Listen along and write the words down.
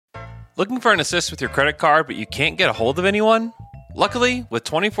Looking for an assist with your credit card, but you can't get a hold of anyone? Luckily, with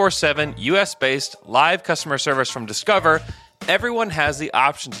 24/7 US-based live customer service from Discover, everyone has the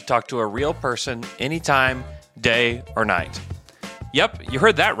option to talk to a real person anytime, day or night. Yep, you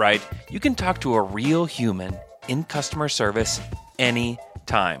heard that right. You can talk to a real human in customer service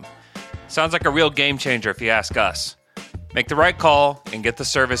anytime. Sounds like a real game changer if you ask us. Make the right call and get the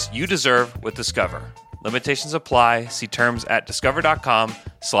service you deserve with Discover. Limitations apply. See terms at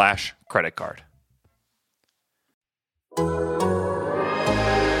discover.com/creditcard.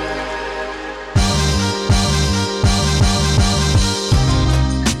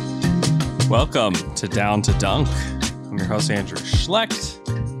 Welcome to Down to Dunk. I'm your host, Andrew Schlecht.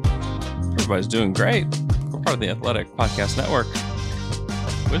 Everybody's doing great. We're part of the Athletic Podcast Network.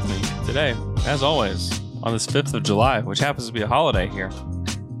 With me today, as always, on this 5th of July, which happens to be a holiday here,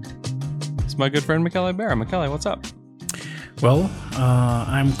 it's my good friend, Michele Bear. Michele, what's up? Well,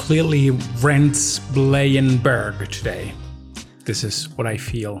 I'm clearly Rents Blayenberg today. This is what I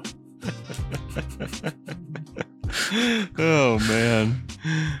feel. Oh, man.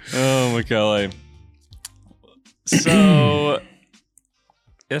 Oh, Michele. So,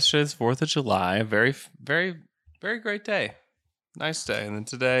 yesterday's 4th of July. Very, very, very great day. Nice day. And then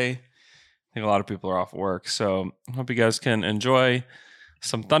today, I think a lot of people are off work. So, I hope you guys can enjoy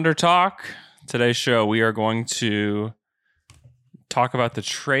some Thunder talk. Today's show, we are going to talk about the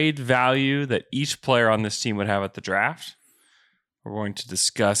trade value that each player on this team would have at the draft. We're going to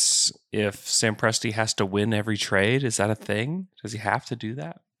discuss if Sam Presti has to win every trade. Is that a thing? Does he have to do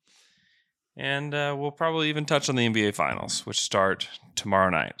that? And we'll probably even touch on the NBA Finals, which start tomorrow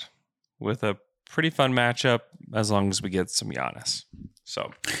night with a pretty fun matchup as long as we get some Giannis.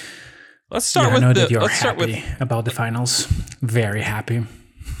 So let's start with that you're happy about the Finals. Very happy.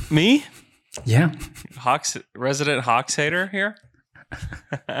 Me? Yeah. Resident Hawks hater here?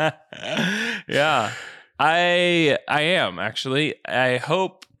 Yeah. I am, actually. I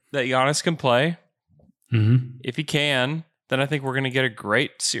hope that Giannis can play. Mm-hmm. If he can, then I think we're going to get a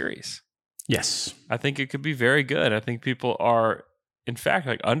great series. Yes. I think it could be very good. I think people are, in fact,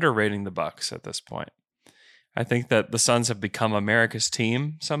 underrating the Bucks at this point. I think that the Suns have become America's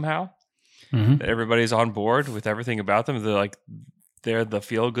team somehow. Mm-hmm. That everybody's on board with everything about them. They're the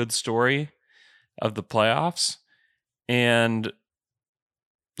feel-good story of the playoffs. And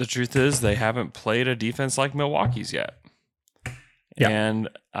the truth is they haven't played a defense like Milwaukee's yet. Yeah. And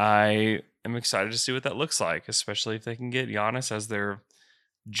I am excited to see what that looks like, especially if they can get Giannis as their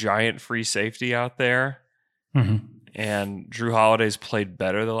giant free safety out there. Mm-hmm. And Drew Holiday's played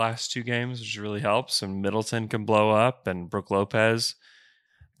better the last two games, which really helps. And Middleton can blow up, and Brook Lopez.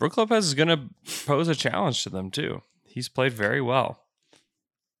 Brook Lopez is going to pose a challenge to them too. He's played very well.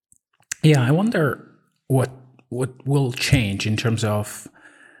 Yeah, I wonder what will change in terms of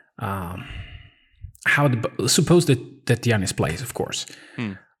how suppose that Giannis plays, of course.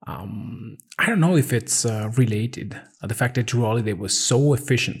 I don't know if it's related the fact that Drew Holiday was so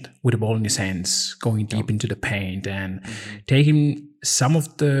efficient with the ball in his hands, going deep into the paint and taking some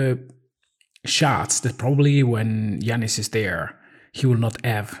of the shots that probably when Giannis is there, he will not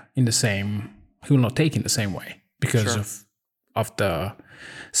take in the same way because of the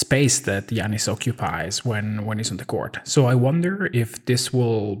space that Giannis occupies when he's on the court. So I wonder if this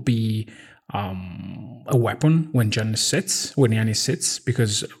will be a weapon when Giannis sits,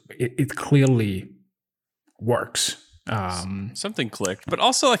 because it clearly works. Something clicked, but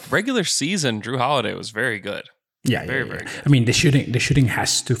also regular season, Drew Holiday was very good. Yeah, very good. I mean, the shooting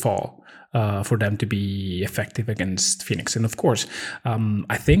has to fall for them to be effective against Phoenix, and of course,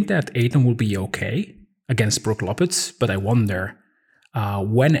 I think that Ayton will be okay against Brook Lopez, but I wonder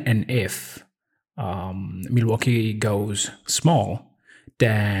when and if Milwaukee goes small,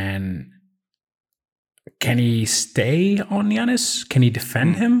 then can he stay on Giannis? Can he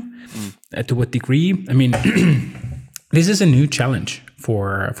defend him? To what degree? I mean, this is a new challenge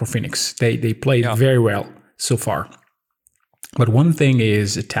for Phoenix. They played very well so far. But one thing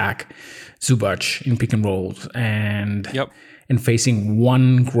is attack Zubac in pick and rolls and facing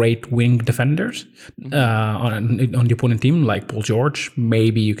one great wing defenders on the opponent team like Paul George.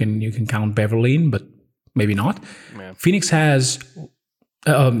 Maybe you can count Beverly in, but maybe not. Yeah.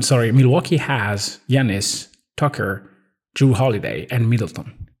 Milwaukee has Giannis, Tucker, Drew Holiday, and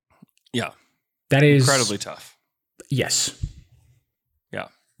Middleton. Yeah. That is incredibly tough. Yes. Yeah.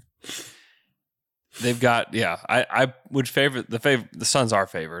 They've got, I would favor the Suns are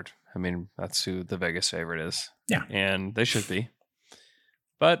favored. I mean, that's who the Vegas favorite is. Yeah. And they should be.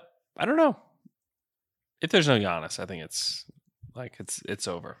 But I don't know. If there's no Giannis, I think it's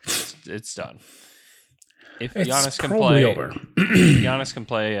over. It's done. If Giannis can play over. Giannis can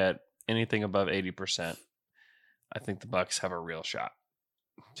play at anything above 80%, I think the Bucks have a real shot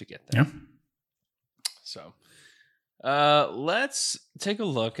to get there. Yeah. So, let's take a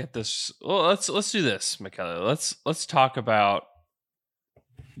look at this. Well, let's do this, Michele. Let's talk about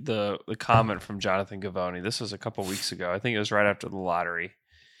the comment from Jonathan Givony. This was a couple weeks ago. I think it was right after the lottery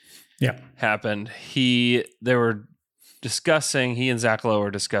happened. They were discussing, he and Zach Lowe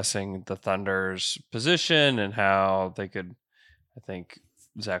were discussing the Thunder's position and how they could, I think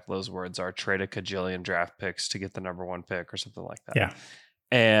Zach Lowe's words are, trade a cajillion draft picks to get the number one pick or something like that. Yeah.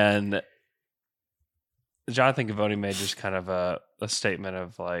 And Jonathan Givony made just kind of a statement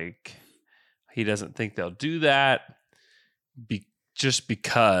of like, he doesn't think they'll do that just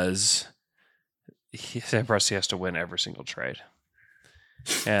because Sam Presti has to win every single trade.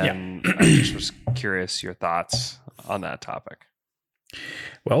 And I just was curious your thoughts on that topic.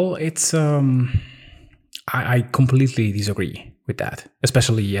 Well, it's I completely disagree with that,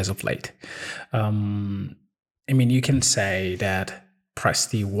 especially as of late. I mean, you can say that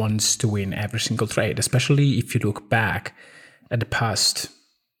Presti wants to win every single trade, especially if you look back at the past,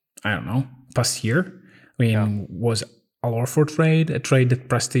 past year. I mean, was Al Horford trade a trade that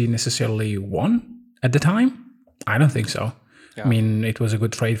Presti necessarily won at the time? I don't think so. Yeah. I mean, it was a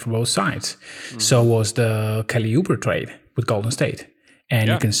good trade for both sides. Mm-hmm. So was the Kelly Oubre trade with Golden State. And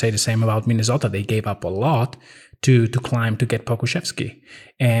you can say the same about Minnesota. They gave up a lot to climb to get Pokusevski.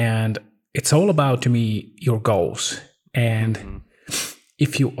 And it's all about, to me, your goals. And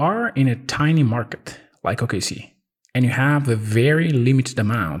if you are in a tiny market like OKC, and you have a very limited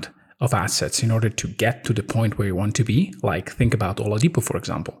amount of assets in order to get to the point where you want to be, like think about Oladipo, for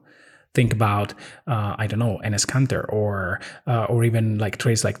example. Think about, Enes Kanter or even like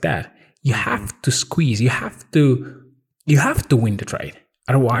trades like that. You have to squeeze. You have to win the trade.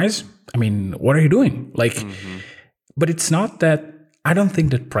 Otherwise, I mean, what are you doing? Like, but it's not that. I don't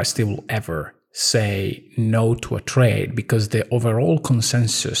think that Presti will ever say no to a trade because the overall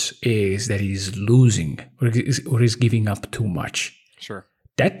consensus is that he's losing or he's giving up too much. Sure.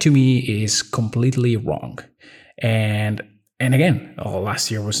 That to me is completely wrong. And again,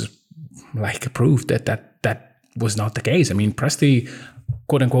 last year was like a proof that was not the case. I mean, Presti,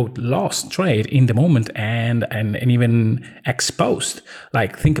 quote unquote, lost trade in the moment and even exposed.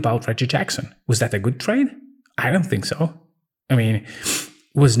 Like, think about Reggie Jackson. Was that a good trade? I don't think so. I mean, it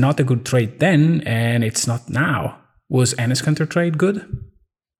was not a good trade then, and it's not now. Was Enes Kanter trade good?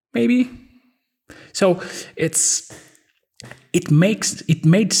 Maybe. So it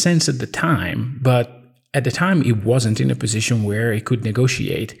made sense at the time, but at the time, he wasn't in a position where he could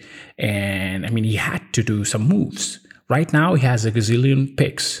negotiate. And I mean, he had to do some moves. Right now, he has a gazillion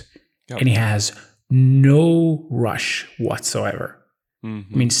picks and he has no rush whatsoever. I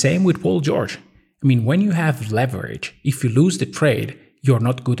mean, same with Paul George. I mean, when you have leverage, if you lose the trade, you're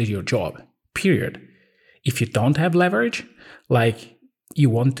not good at your job, period. If you don't have leverage, like you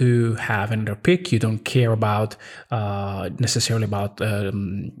want to have another pick, you don't care about necessarily about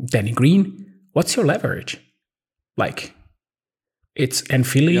Danny Green. What's your leverage? Like, and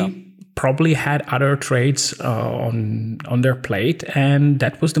Philly probably had other trades on their plate, and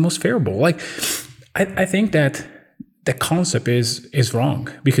that was the most favorable. Like, I think that the concept is wrong,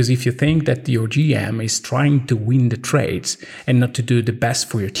 because if you think that your GM is trying to win the trades and not to do the best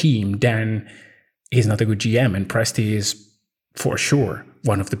for your team, then he's not a good GM. And Presti is for sure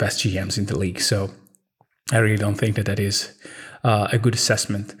one of the best GMs in the league. So I really don't think that is a good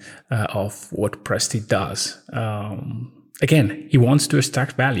assessment of what Presti does. Again, he wants to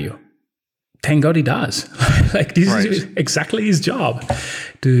extract value. Thank God he does. Like, this is exactly his job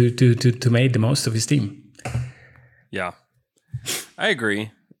to make the most of his team. Yeah, I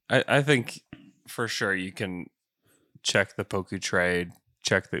agree. I think for sure you can check the Poku trade,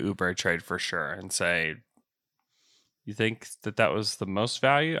 check the Oubre trade for sure, and say, you think that was the most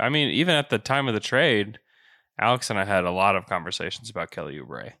value? I mean, even at the time of the trade, Alex and I had a lot of conversations about Kelly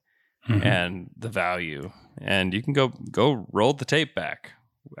Oubre and the value. And you can go roll the tape back.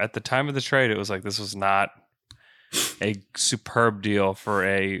 At the time of the trade, it was like, this was not a superb deal for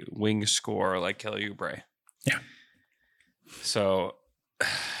a wing scorer like Kelly Oubre. Yeah. So,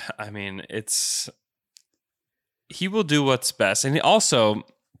 I mean, he will do what's best. And also,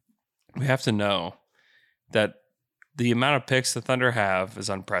 we have to know that the amount of picks the Thunder have is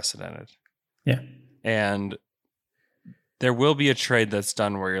unprecedented. Yeah. And there will be a trade that's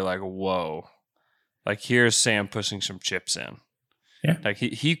done where you're like, whoa, like, here's Sam pushing some chips in. Yeah. Like,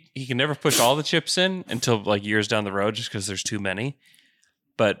 he can never push all the chips in until like years down the road, just because there's too many.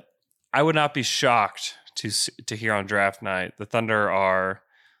 But I would not be shocked to hear on draft night the Thunder are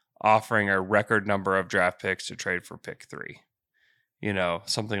offering a record number of draft picks to trade for pick 3.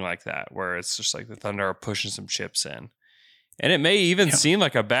 something like that, where it's just like the Thunder are pushing some chips in. And it may even seem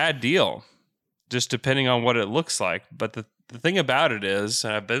like a bad deal, just depending on what it looks like. But the thing about it is,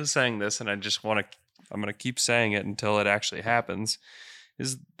 and I've been saying this, and I'm going to keep saying it until it actually happens,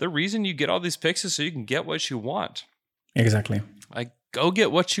 is the reason you get all these picks is so you can get what you want. Exactly. Like, go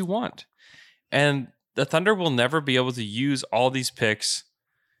get what you want. And the Thunder will never be able to use all these picks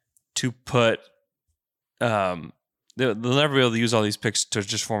to put, they'll never be able to use all these picks to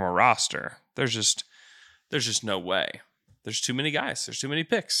just form a roster. There's just no way. There's too many guys. There's too many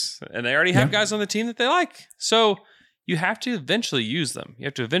picks. And they already have guys on the team that they like. So you have to eventually use them. You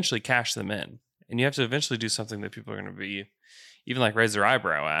have to eventually cash them in. And you have to eventually do something that people are going to be, even like raise their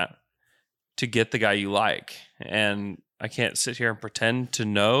eyebrow at, to get the guy you like. And I can't sit here and pretend to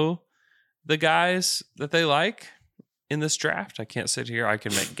know the guys that they like in this draft. I can't sit here. I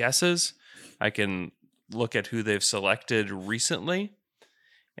can make guesses. I can look at who they've selected recently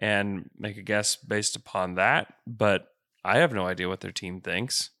and make a guess based upon that. But I have no idea what their team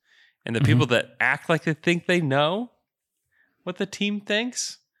thinks. And the people that act like they think they know what the team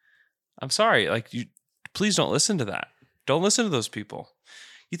thinks, I'm sorry. Please don't listen to that. Don't listen to those people.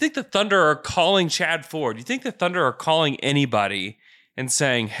 You think the Thunder are calling Chad Ford? You think the Thunder are calling anybody and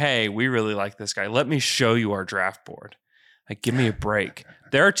saying, hey, we really like this guy. Let me show you our draft board. Like, give me a break.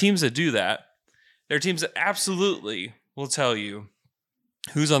 There are teams that do that. There are teams that absolutely will tell you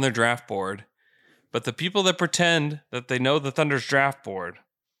who's on their draft board. But the people that pretend that they know the Thunder's draft board,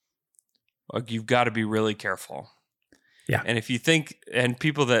 you've got to be really careful. Yeah. And if you think, and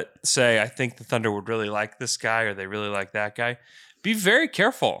people that say, I think the Thunder would really like this guy or they really like that guy, be very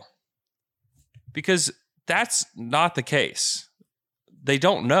careful, because that's not the case. They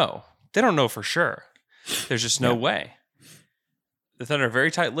don't know. They don't know for sure. There's just no way. The Thunder are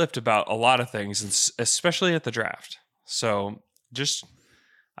very tight-lipped about a lot of things, and especially at the draft. So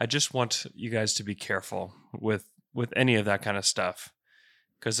I just want you guys to be careful with any of that kind of stuff,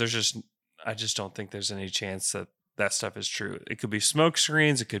 because I just don't think there's any chance that stuff is true. It could be smoke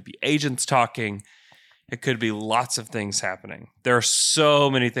screens. It could be agents talking. It could be lots of things happening. There are so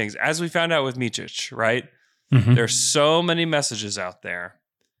many things, as we found out with Micic, right? There are so many messages out there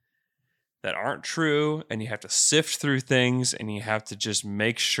that aren't true, and you have to sift through things, and you have to just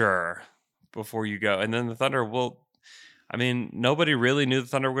make sure before you go. And then the Thunder nobody really knew the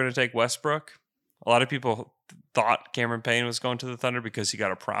Thunder were going to take Westbrook. A lot of people thought Cameron Payne was going to the Thunder because he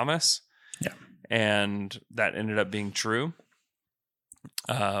got a promise. Yeah. And that ended up being true.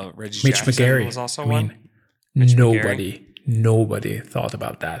 Reggie Mitch Jackson McGarry was also one. Nobody thought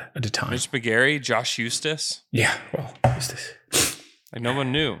about that at the time. Mitch McGarry, Josh Eustace. Yeah, well, Eustace. Like, no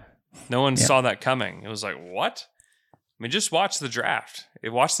one knew. No one saw that coming. It was like, what? I mean, just watch the draft.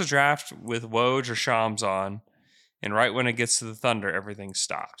 Watch the draft with Woj or Shams on, and right when it gets to the Thunder, everything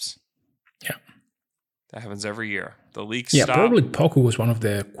stops. Yeah. That happens every year. The leaks stop. Yeah, probably Poku was one of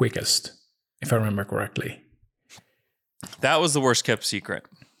the quickest, if I remember correctly. That was the worst kept secret.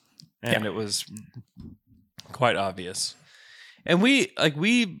 And it was quite obvious. And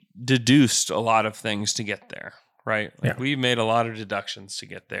we deduced a lot of things to get there, right? We made a lot of deductions to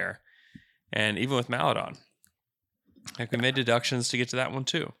get there. And even with Maledon, we made deductions to get to that one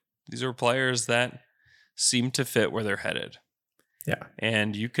too. These are players that seem to fit where they're headed. Yeah.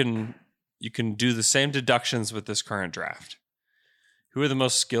 And you can do the same deductions with this current draft. Who are the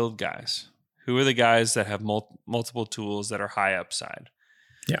most skilled guys? Who are the guys that have multiple tools that are high upside?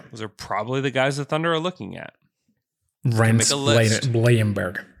 Yeah. Those are probably the guys the Thunder are looking at. Rance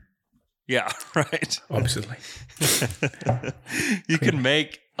Blayenberg. Yeah, right. Obviously. You can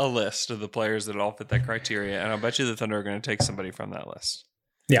make a list of the players that all fit that criteria, and I'll bet you the Thunder are going to take somebody from that list.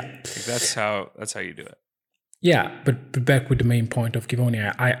 Yeah. That's how you do it. Yeah, but back with the main point of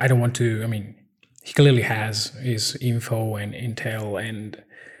Givony, I don't want to, he clearly has his info and intel, and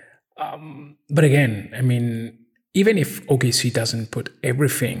but again, even if OKC doesn't put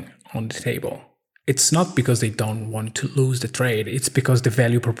everything on the table, it's not because they don't want to lose the trade. It's because the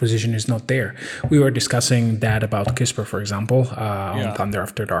value proposition is not there. We were discussing that about Kispert, for example, on Thunder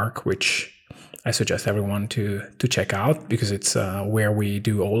After Dark, which I suggest everyone to check out, because it's where we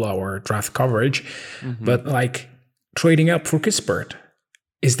do all our draft coverage. Mm-hmm. But trading up for Kispert,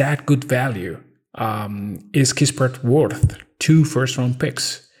 is that good value? Is Kispert worth 2 first-round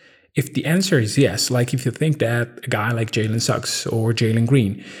picks? If the answer is yes, if you think that a guy like Jalen Suggs or Jalen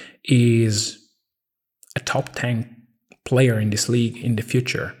Green is a top 10 player in this league in the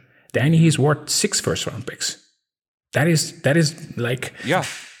future, then he's worth 6 first-round picks. That is the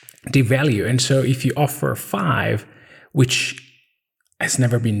value. And so if you offer 5, which has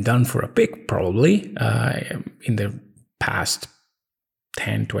never been done for a pick, probably in the past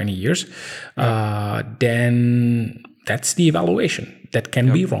 10, 20 years, then that's the evaluation. That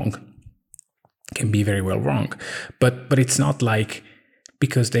can be wrong, can be very well wrong. But it's not like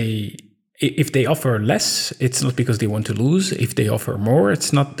because if they offer less, it's not because they want to lose. If they offer more,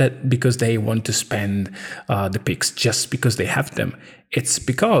 it's not that because they want to spend the picks just because they have them. It's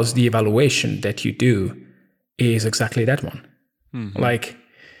because the evaluation that you do is exactly that one. Like,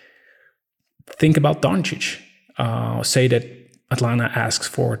 think about Doncic. Say that Atlanta asks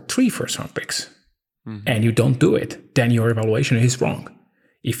for 3 first-round picks, and you don't do it, then your evaluation is wrong.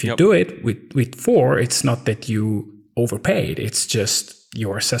 If you do it with 4, it's not that you overpaid. It's just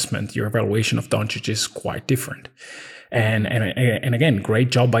your assessment, your evaluation of Doncic is quite different. And again,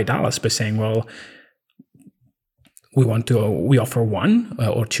 great job by Dallas by saying, well, we offer 1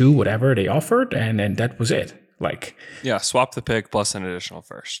 or 2, whatever they offered, and that was it. Like, swap the pick plus an additional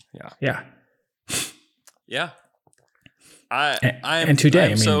first.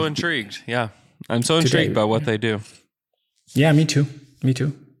 I'm so intrigued. Yeah, I'm so intrigued by what they do. Yeah, me too.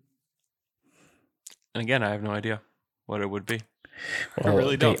 And again, I have no idea what it would be. Well, I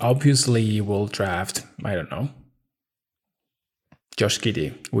really don't. They obviously will draft, I don't know, Josh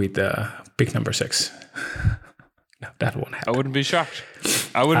Giddey with pick number 6. No, that won't happen. I wouldn't be shocked.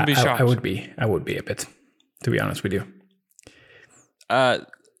 I wouldn't be shocked. I would be a bit, to be honest with you.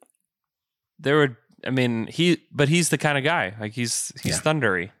 He's the kind of guy. Like he's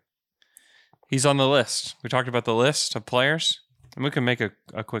thundery. He's on the list. We talked about the list of players, and we can make a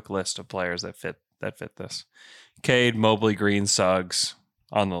quick list of players that fit this. Cade, Mobley, Green, Suggs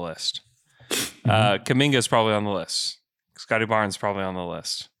on the list. Kuminga's probably on the list. Scotty Barnes probably on the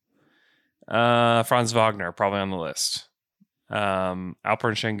list. Franz Wagner probably on the list. Alperen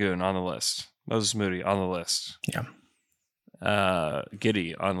Şengün on the list. Moses Moody on the list. Yeah.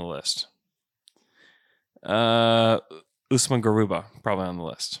 Giddey on the list. Usman Garuba probably on the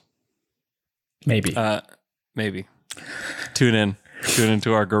list. Maybe. Tune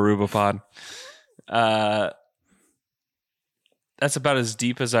into our Garuba pod. That's about as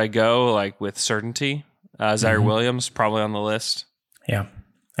deep as I go, like with certainty. Zaire Williams probably on the list. Yeah,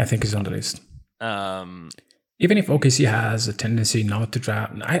 I think he's on the list. Even if OKC has a tendency not to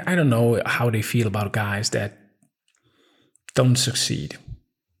draft, I don't know how they feel about guys that don't succeed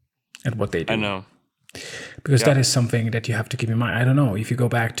at what they do. I know. Because that is something that you have to keep in mind. I don't know, if you go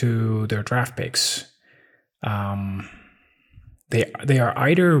back to their draft picks, they are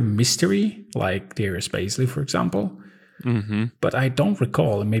either mystery, like Darius Baisley, for example, but I don't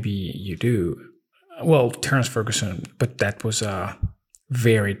recall, and maybe you do, well, Terrence Ferguson, but that was a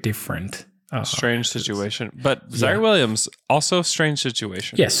very different... strange situation. But Zaire Williams, also strange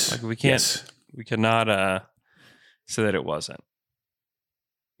situation. Yes. Like we cannot say that it wasn't.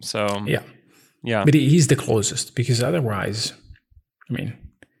 So... Yeah. But he's the closest, because otherwise, I mean,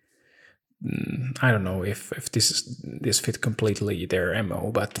 I don't know if this fit completely their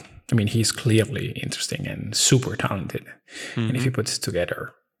MO, but I mean, he's clearly interesting and super talented. And if you put this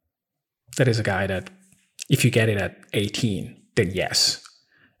together, that is a guy that if you get it at 18, then yes.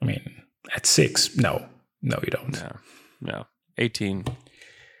 I mean, at 6, no, you don't. No. 18,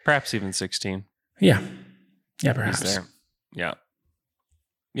 perhaps even 16. Yeah, perhaps.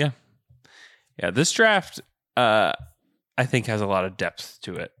 Yeah, this draft, I think, has a lot of depth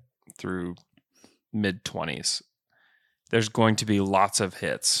to it through mid-20s. There's going to be lots of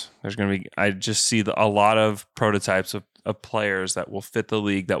hits. I just see a lot of prototypes of players that will fit the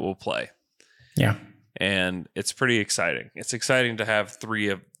league that will play. Yeah. And it's pretty exciting. It's exciting to have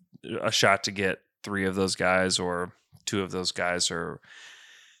a shot to get 3 of those guys or 2 of those guys or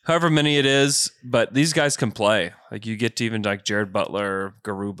however many it is, but these guys can play. Like you get to even like Jared Butler,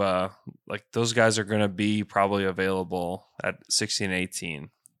 Garuba, like those guys are going to be probably available at 16, 18.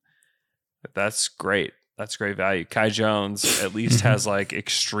 But that's great. That's great value. Kai Jones at least has like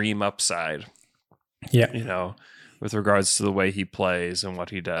extreme upside. Yeah. With regards to the way he plays and what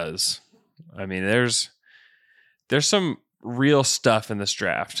he does. I mean, there's some real stuff in this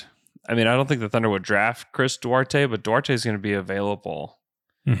draft. I mean, I don't think the Thunder would draft Chris Duarte, but Duarte is going to be available.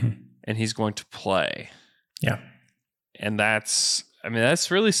 And he's going to play. Yeah. And that's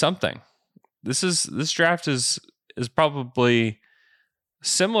really something. This draft is probably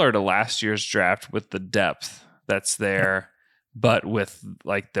similar to last year's draft with the depth that's there, but with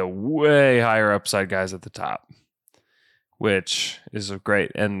like the way higher upside guys at the top, which is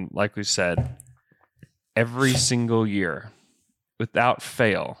great. And like we said, every single year, without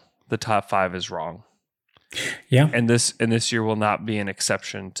fail, the top 5 is wrong. Yeah. And this year will not be an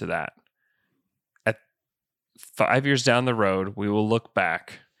exception to that. At 5 years down the road, we will look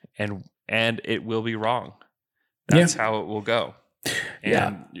back and it will be wrong. That's how it will go.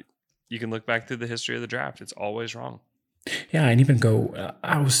 And you can look back through the history of the draft. It's always wrong. Yeah, and even go.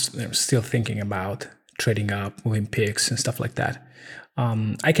 I was still thinking about trading up, moving picks, and stuff like that.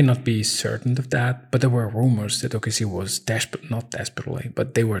 I cannot be certain of that, but there were rumors that OKC was not desperately,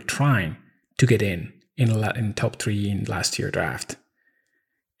 but they were trying to get in top 3 in last year draft,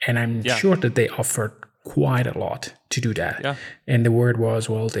 and I'm sure that they offered quite a lot to do that. Yeah. And the word was,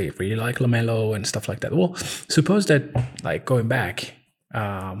 well, they really like LaMelo and stuff like that. Well, suppose that, like, going back,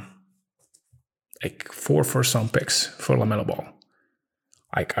 like 4 first-round picks for LaMelo Ball,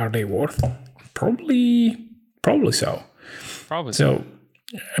 like, are they worth? Probably so. Probably so.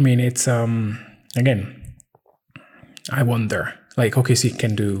 I mean, it's again, I wonder. Like, OKC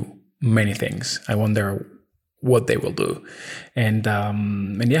can do many things. I wonder what they will do, and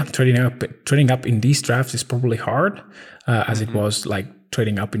yeah, trading up in these drafts is probably hard, as it was like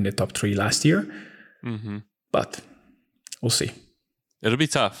trading up in the top 3 last year. But we'll see. It'll be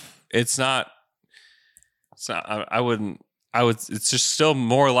tough. It's not. I would. It's just still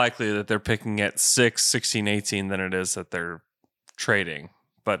more likely that they're picking at 6, 16, 18 than it is that they're trading.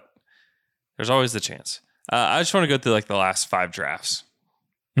 But there's always the chance. I just want to go through like the last 5 drafts,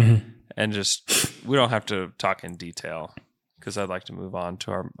 and just we don't have to talk in detail because I'd like to move on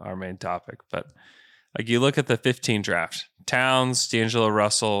to our main topic. But like you look at the 15 draft: Towns, D'Angelo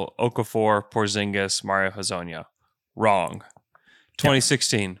Russell, Okafor, Porzingis, Mario Hezonja. Wrong.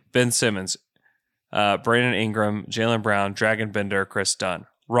 2016: Ben Simmons, Brandon Ingram, Jaylen Brown, Dragon Bender, Chris Dunn.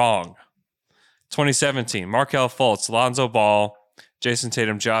 Wrong. 2017: Markelle Fultz, Lonzo Ball, Jason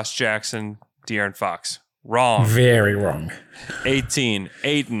Tatum, Josh Jackson, De'Aaron Fox. Wrong. Very wrong. 18: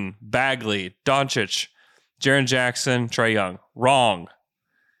 Ayton, Bagley, Doncic, Jaren Jackson, Trae Young. Wrong.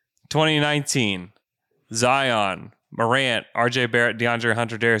 2019: Zion, Morant, RJ Barrett, DeAndre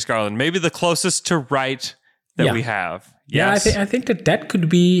Hunter, Darius Garland. Maybe the closest to right that we have. Yes. Yeah, I think that could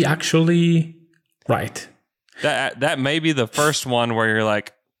be actually right. That may be the first one where you're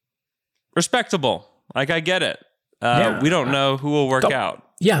like, respectable. Like, I get it. We don't know who will work out.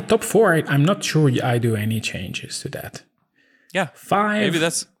 Yeah, top 4. I'm not sure I do any changes to that. Yeah, 5. Maybe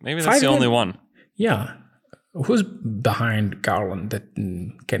that's the only one. Yeah, who's behind Garland that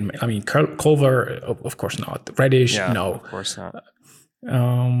can? I mean, Culver, of course not. Reddish, no, of course not.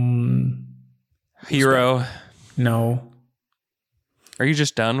 Hero, no. Are you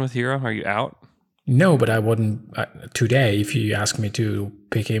just done with Hero? Are you out? No, but I wouldn't today. If you ask me to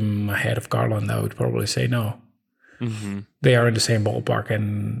pick him ahead of Garland, I would probably say no. They are in the same ballpark,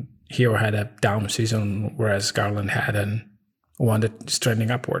 and Hero had a down season, whereas Garland had one that's trending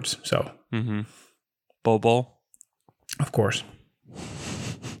upwards. So, Bobo, of course.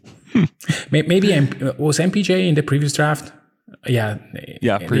 Maybe was MPJ in the previous draft? Yeah,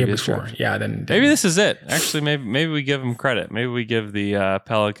 previous draft. Yeah, then maybe this is it. Actually, maybe we give him credit. Maybe we give the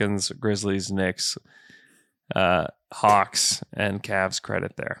Pelicans, Grizzlies, Knicks, Hawks, and Cavs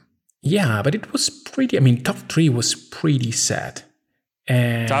credit there. Yeah, but it was pretty. I mean, top 3 was pretty set.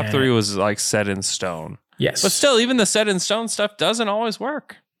 And top 3 was like set in stone. Yes, but still, even the set in stone stuff doesn't always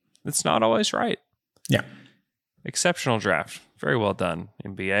work. It's not always right. Yeah. Exceptional draft. Very well done,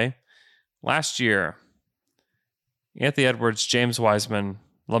 NBA. Last year, Anthony Edwards, James Wiseman,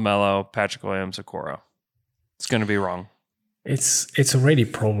 LaMelo, Patrick Williams, Okoro. It's going to be wrong. It's already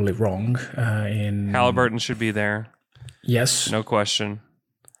probably wrong. Halliburton should be there. Yes. No question.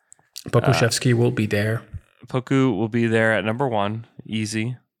 Pokusevski will be there. Poku will be there at number 1.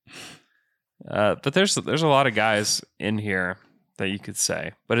 Easy. But there's a lot of guys in here that you could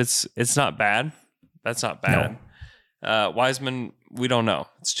say. But it's not bad. That's not bad. No. Wiseman, we don't know.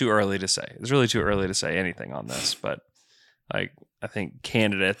 It's too early to say. It's really too early to say anything on this. But like, I think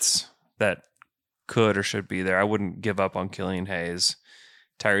candidates that could or should be there. I wouldn't give up on Killian Hayes.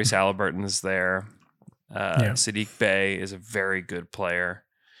 Tyrese Halliburton is there. Sadiq Bey is a very good player.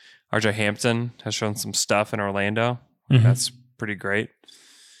 RJ Hampton has shown some stuff in Orlando. That's pretty great.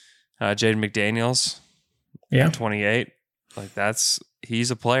 Jaden McDaniels, 28. Like,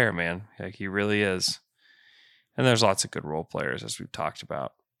 he's a player, man. Like, he really is. And there's lots of good role players, as we've talked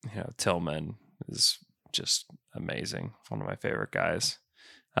about. Tillman is just amazing. One of my favorite guys.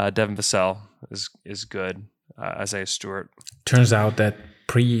 Devin Vassell is good. Isaiah Stewart. Turns out that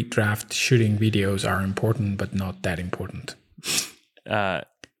pre-draft shooting videos are important, but not that important.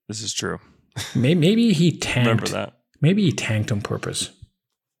 This is true. Maybe he tanked. Remember that. Maybe he tanked on purpose.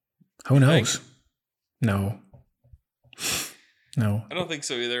 Who knows? No. I don't think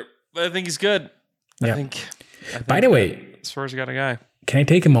so either. But I think he's good. Yeah. I think By the way, Spurs got a guy. Can I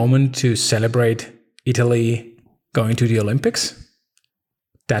take a moment to celebrate Italy going to the Olympics?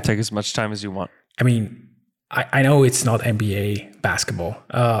 Take as much time as you want. I mean, I know it's not NBA basketball.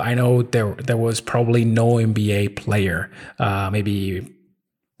 I know there was probably no NBA player. Maybe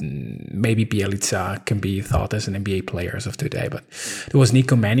Bielitsa can be thought as an NBA player as of today, but there was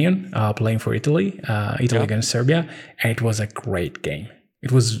Nico Mannion playing for Italy against Serbia, and it was a great game.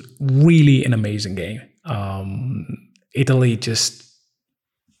 It was really an amazing game. Italy just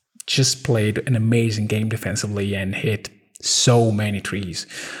played an amazing game defensively and hit so many threes.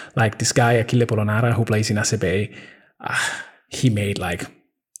 Like this guy Achille Polonara, who plays in ACB, he made like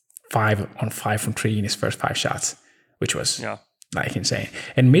 5 on 5 from 3 in his first 5 shots, which was like insane.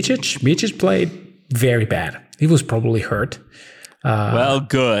 And Micic played very bad. He was probably hurt. Well,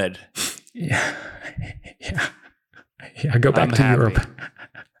 good. Yeah. Go back to Europe.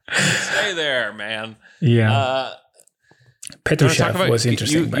 Stay there, man. Yeah. Petrushev was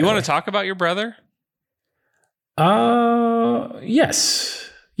interesting. You want to talk about your brother? Yes.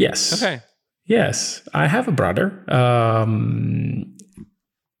 Okay. Yes, I have a brother,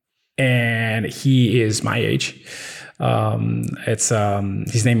 and he is my age. His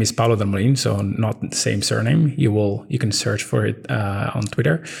name is Paolo Del Molin, so not the same surname. You can search for it on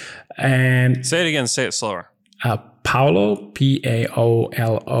Twitter. And say it again. Say it slower. Paolo,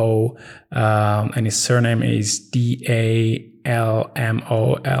 Paolo, and his surname is Dalmolin.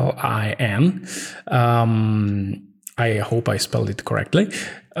 I hope I spelled it correctly.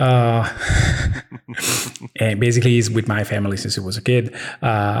 And basically, he's with my family since he was a kid,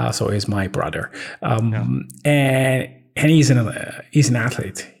 so he's my brother. And he's an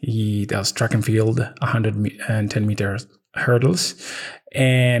athlete. He does track and field, 110 meter hurdles,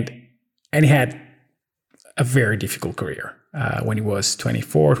 and he had a very difficult career. When he was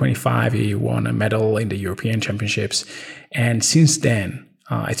 24, 25, he won a medal in the European Championships. And since then,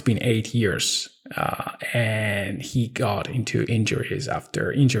 it's been 8 years. And he got into injuries after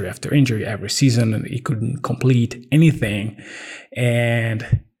injury after injury every season. And he couldn't complete anything.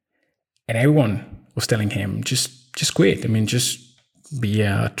 And everyone was telling him, just quit. I mean, just be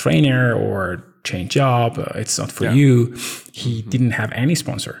a trainer or change job. It's not for you. He didn't have any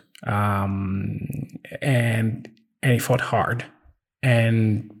sponsor. And he fought hard.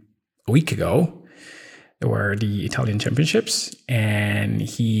 And a week ago, there were the Italian Championships, and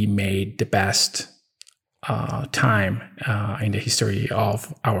he made the best time in the history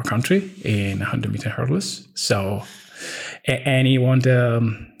of our country in 100 meter hurdles. So, and he won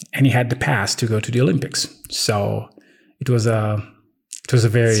and he had the pass to go to the Olympics. So it was a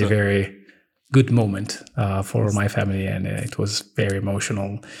very, very good moment for my family, and it was very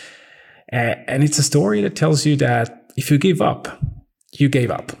emotional. And it's a story that tells you that if you give up, you gave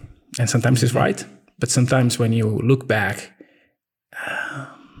up. And sometimes it's right, but sometimes when you look back,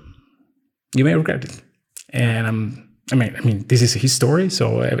 you may regret it. And I mean, this is his story,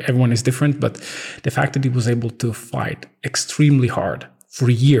 so everyone is different. But the fact that he was able to fight extremely hard for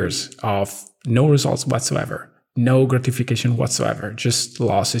years of no results whatsoever, no gratification whatsoever, just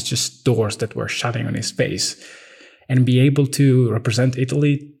losses, just doors that were shutting on his face, and be able to represent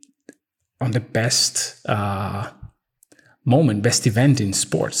Italy on the best moment, best event in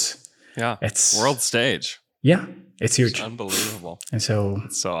sports. Yeah, it's world stage. Yeah, it's huge. It's unbelievable. And so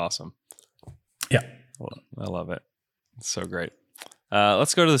it's so awesome. Yeah. I love it. It's so great.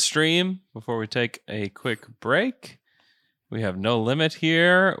 Let's go to the stream before we take a quick break. We have No Limit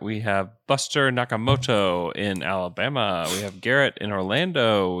here. We have Buster Nakamoto in Alabama. We have Garrett in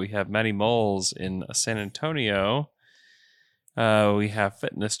Orlando. We have Matty Moles in San Antonio. We have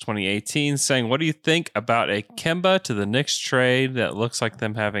Fitness 2018 saying, what do you think about a Kemba to the Knicks trade that looks like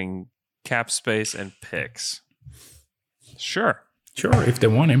them having cap space and picks? Sure, if they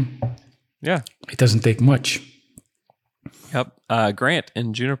want him. Yeah. It doesn't take much. Yep. Grant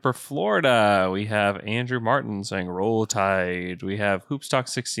in Juniper, Florida. We have Andrew Martin saying Roll Tide. We have Hoopstock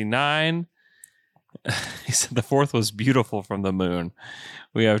 69. He said the fourth was beautiful from the moon.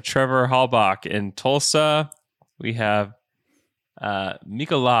 We have Trevor Halbach in Tulsa. We have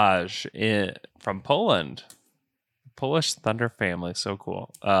Mikolaj from Poland. Polish Thunder family. So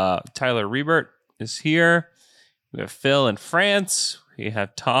cool. Tyler Rebert is here. We have Phil in France. We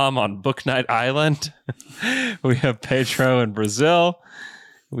have Tom on Book Night Island. We have Pedro in Brazil.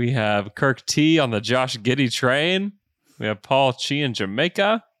 We have Kirk T on the Josh Giddey train. We have Paul Chi in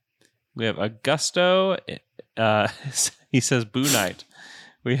Jamaica. We have Augusto. He says Boo Night.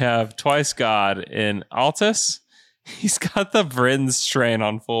 We have Twice God in Altus. He's got the Vrins train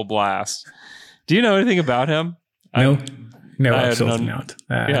on full blast. Do you know anything about him? No, absolutely not.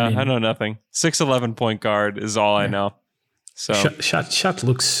 I know nothing. 6'11" point guard is all I know. So shot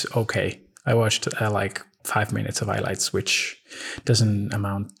looks okay. I watched like 5 minutes of highlights, which doesn't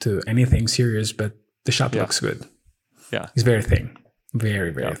amount to anything serious, but The shot looks good. Yeah. He's very thin.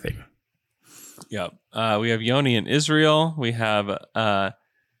 Very, very thin. Yep. We have Yoni in Israel. We have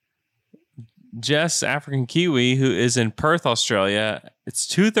Jess, African Kiwi, who is in Perth, Australia. It's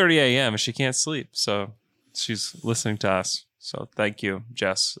 2:30 a.m. and she can't sleep. So she's listening to us. So thank you,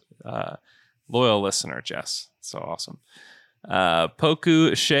 Jess. Loyal listener, Jess. So awesome.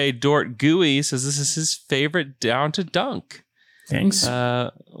 Poku Shea Dort Gooey says this is his favorite down to dunk. Thanks.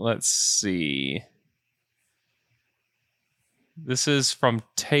 Let's see. This is from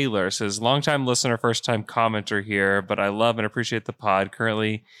Taylor. It says, longtime listener, first time commenter here, but I love and appreciate the pod.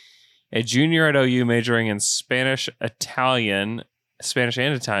 Currently a junior at OU majoring in Spanish and Italian,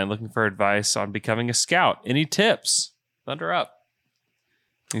 looking for advice on becoming a scout. Any tips? Thunder up.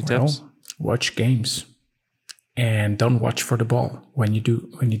 Any tips? Watch games. And don't watch for the ball when you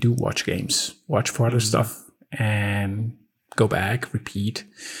do watch games. Watch for other stuff and go back, repeat,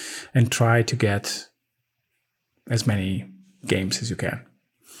 and try to get as many games as you can.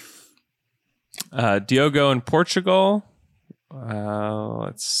 Diogo in Portugal.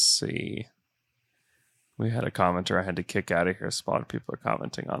 Let's see. We had a commenter I had to kick out of here. So a lot of people are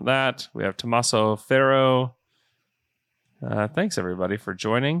commenting on that. We have Tommaso Ferro. Thanks everybody for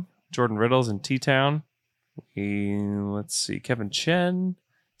joining. Jordan Riddles in T-Town. Let's see. Kevin Chen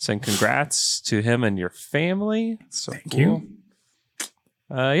saying congrats to him and your family. So Thank you.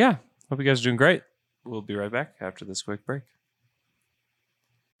 Yeah. Hope you guys are doing great. We'll be right back after this quick break.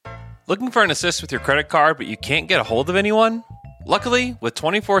 Looking for an assist with your credit card, but you can't get a hold of anyone? Luckily, with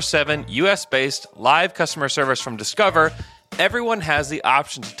 24/7 US-based live customer service from Discover, everyone has the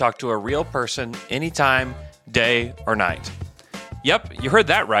option to talk to a real person anytime, day or night. Yep, you heard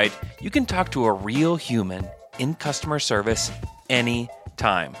that right. You can talk to a real human in customer service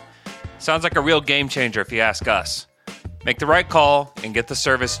anytime. Sounds like a real game changer if you ask us. Make the right call and get the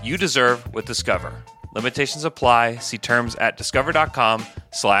service you deserve with Discover. Limitations apply. See terms at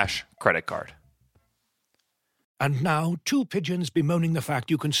discover.com/creditcard. And now, two pigeons bemoaning the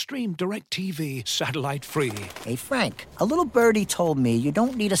fact you can stream DirecTV satellite-free. Hey, Frank, a little birdie told me you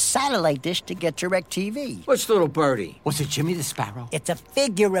don't need a satellite dish to get DirecTV. Which little birdie? Was it Jimmy the Sparrow? It's a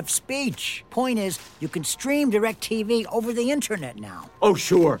figure of speech. Point is, you can stream DirecTV over the internet now. Oh,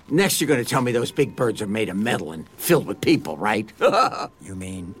 sure. Next you're going to tell me those big birds are made of metal and filled with people, right? You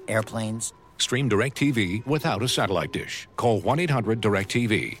mean airplanes? Stream DirecTV without a satellite dish. Call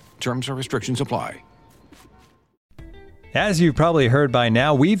 1-800-DirecTV. Terms or restrictions apply. As you've probably heard by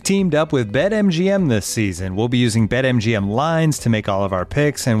now, we've teamed up with BetMGM this season. We'll be using BetMGM lines to make all of our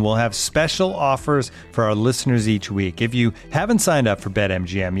picks, and we'll have special offers for our listeners each week. If you haven't signed up for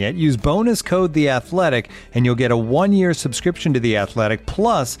BetMGM yet, use bonus code The Athletic, and you'll get a 1-year subscription to The Athletic,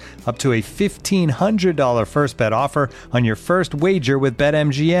 plus up to a $1,500 first bet offer on your first wager with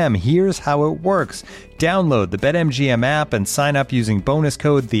BetMGM. Here's how it works. Download the BetMGM app and sign up using bonus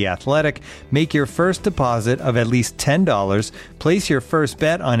code The Athletic. Make your first deposit of at least $10. Place your first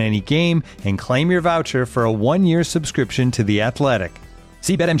bet on any game and claim your voucher for a 1-year subscription to The Athletic.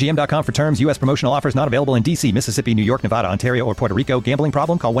 See BetMGM.com for terms. U.S. promotional offers not available in D.C., Mississippi, New York, Nevada, Ontario, or Puerto Rico. Gambling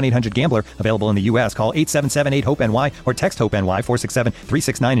problem? Call 1-800-GAMBLER. Available in the U.S. Call 877-8-HOPE-NY or text HOPE-NY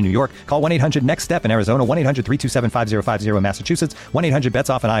 467-369 in New York. Call 1-800-NEXT-STEP in Arizona. 1-800-327-5050 in Massachusetts.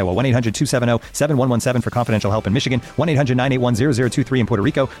 1-800-BETS-OFF in Iowa. 1-800-270-7117 for confidential help in Michigan. 1-800-981-0023 in Puerto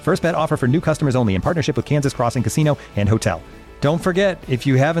Rico. First bet offer for new customers only in partnership with Kansas Crossing Casino and Hotel. Don't forget, if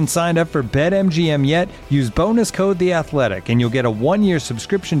you haven't signed up for BetMGM yet, use bonus code The Athletic, and you'll get a 1-year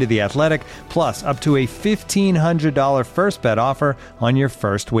subscription to The Athletic, plus up to a $1,500 first bet offer on your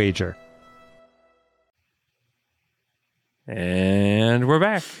first wager. And we're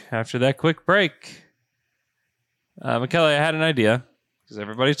back after that quick break. McKelly, I had an idea, because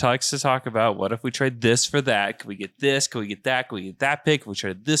everybody likes to talk about, what if we trade this for that? Can we get this? Can we get that? Can we get that pick? Can we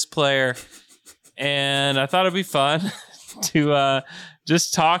trade this player? And I thought it'd be fun to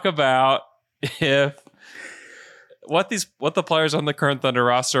just talk about what the players on the current Thunder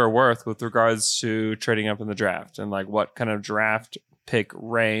roster are worth with regards to trading up in the draft, and like what kind of draft pick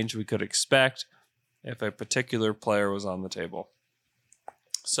range we could expect if a particular player was on the table.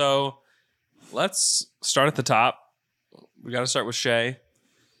 So let's start at the top. We got to start with Shea.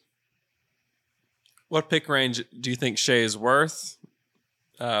 What pick range do you think Shea is worth?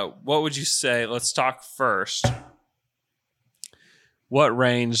 What would you say? Let's talk first. What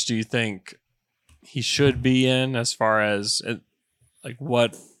range do you think he should be in as far as like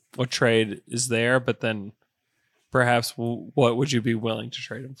what trade is there? But then perhaps what would you be willing to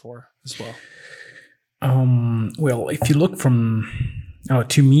trade him for as well? Well, if you look from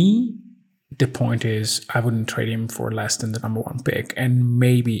to me, the point is I wouldn't trade him for less than the number 1 pick, and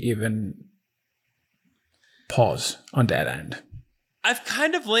maybe even pause on that end. I've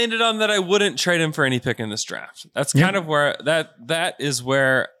kind of landed on that I wouldn't trade him for any pick in this draft. That's kind of where that is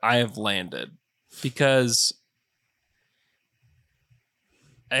where I have landed, because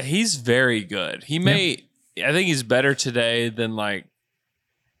he's very good. I think he's better today than like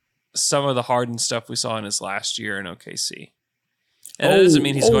some of the Harden stuff we saw in his last year in OKC. And that doesn't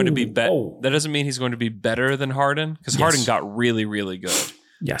mean he's going to be that doesn't mean he's going to be better than Harden, because Harden got really, really good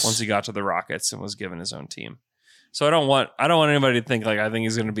once he got to the Rockets and was given his own team. So I don't want anybody to think like I think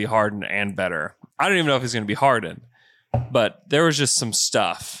he's going to be Harden and better. I don't even know if he's going to be Harden, but there was just some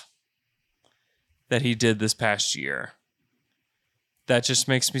stuff that he did this past year that just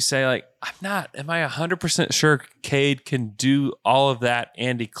makes me say, like, am I 100% sure Cade can do all of that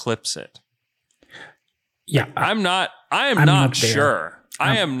and eclipse it? Yeah. I am not sure.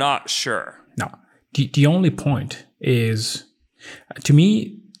 I am not sure. No. The only point is, to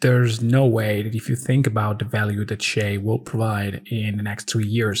me, there's no way that if you think about the value that Shea will provide in the next 3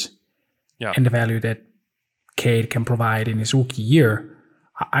 years and the value that Cade can provide in his rookie year,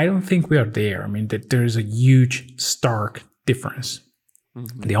 I don't think we are there. I mean, that there's a huge, stark difference.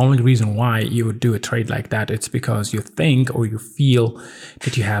 Mm-hmm. The only reason why you would do a trade like that, it's because you think or you feel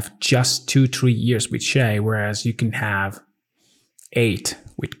that you have just 2-3 years with Shea, whereas you can have 8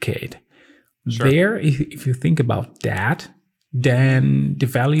 with Cade. Sure. There, if you think about that, then the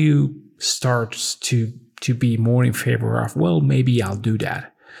value starts to be more in favor of, well, maybe I'll do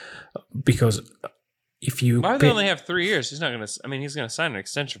that. Because if you... Why do they only have 3 years? He's going to sign an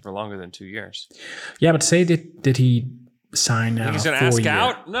extension for longer than 2 years. Yeah, but say that he sign he's going to ask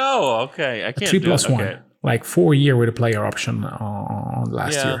out? No, okay. I can't 3+1. Like 4 year with a player option on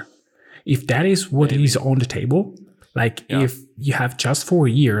last year. If that is what is on the table, like if you have just 4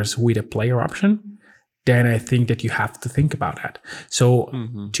 years with a player option, then I think that you have to think about that. So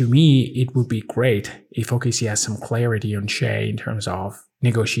to me, it would be great if OKC has some clarity on Shea in terms of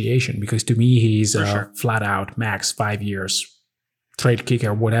negotiation, because to me, he's flat out max 5 years, trade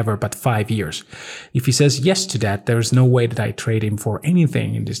kicker, whatever, but 5 years. If he says yes to that, there's no way that I trade him for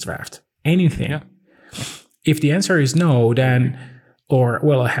anything in this draft. Anything. Yeah. If the answer is no, then,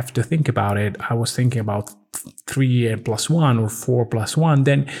 I have to think about it. I was thinking about 3+1 or 4+1.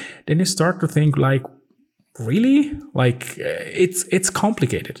 Then you start to think like, really? Like it's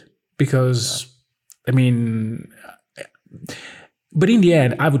complicated because, I mean, but in the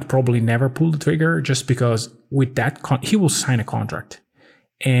end, I would probably never pull the trigger just because with that, he will sign a contract.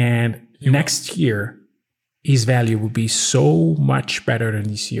 And next year, his value will be so much better than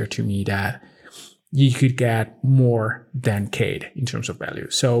this year to me that you could get more than Cade in terms of value.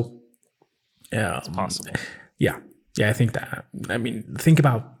 So it's possible. Yeah, I think that. I mean, think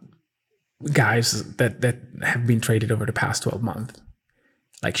about guys that have been traded over the past 12 months.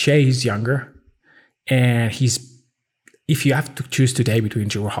 Like Shea is younger, and if you have to choose today between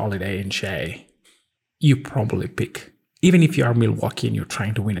Jrue Holiday and Shea, you probably pick. Even if you are Milwaukee and you're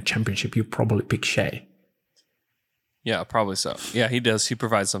trying to win a championship, you probably pick Shea. Yeah, probably so. Yeah, he does. He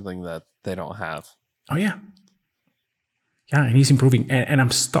provides something that they don't have. Oh yeah. Yeah, and he's improving. And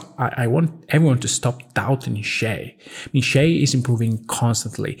I want everyone to stop doubting Shea. I mean, Shea is improving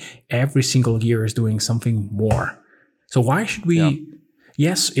constantly. Every single year is doing something more. So why should we? Yeah.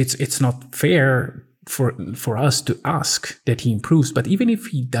 Yes, it's not fair for us to ask that he improves. But even if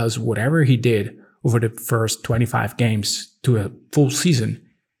he does whatever he did over the first 25 games to a full season,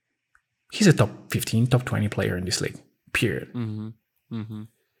 he's a top 15, top 20 player in this league. Period. Mm-hmm. Mm-hmm.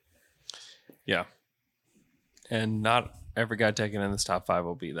 Yeah, and not every guy taken in this top 5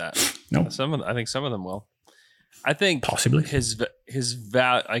 will be that. No, I think some of them will. I think possibly his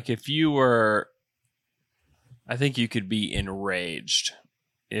value. Like if you were, I think you could be enraged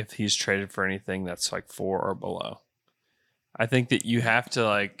if he's traded for anything that's like 4 or below. I think that you have to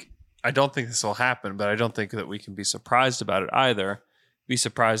like. I don't think this will happen, but I don't think that we can be surprised about it either. Be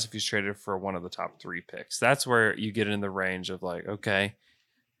surprised if he's traded for one of the top 3 picks. That's where you get in the range of like, okay,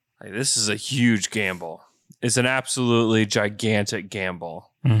 like this is a huge gamble. It's an absolutely gigantic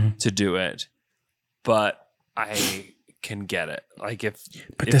gamble to do it, but I can get it. Like if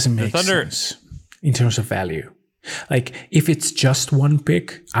it doesn't make sense in terms of value. Like if it's just one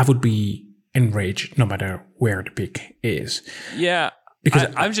pick, I would be enraged no matter where the pick is. Yeah,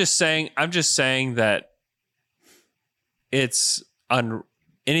 because I'm just saying that it's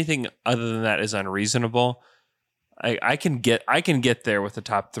anything other than that is unreasonable. I can get there with the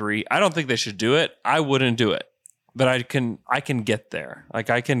top 3. I don't think they should do it. I wouldn't do it, but I can get there. Like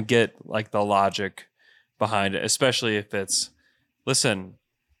I can get like the logic behind it, especially if it's listen.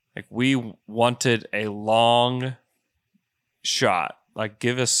 Like we wanted a long shot. Like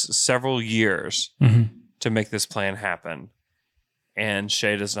give us several years to make this plan happen. And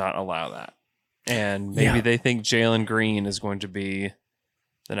Shea does not allow that. And maybe they think Jalen Green is going to be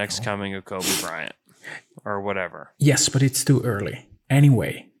the next coming of Kobe Bryant or whatever. Yes, but it's too early.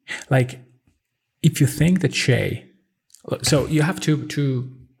 Anyway, like, if you think that Shea... So you have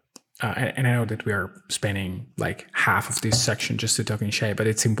to and I know that we are spending like half of this section just to talking Shea, but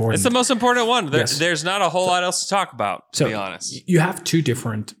it's important. It's the most important one. Yes. There's not a whole lot else to talk about, to be honest. You have two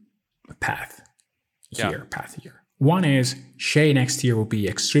different paths here. One is Shea next year will be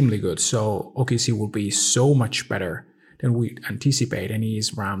extremely good. So OKC will be so much better than we anticipate. And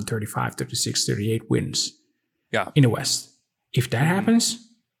he's around 35, 36, 38 wins in the West. If that happens,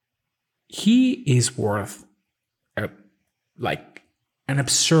 he is worth an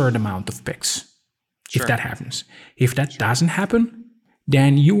absurd amount of picks. If that happens. If that doesn't happen,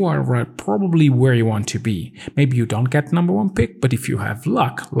 then you are probably where you want to be. Maybe you don't get number one pick, but if you have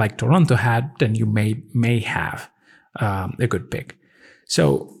luck, like Toronto had, then you may have a good pick.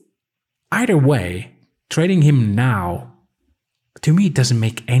 So either way, trading him now, to me, it doesn't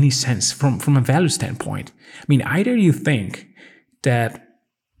make any sense from a value standpoint. I mean, either you think that,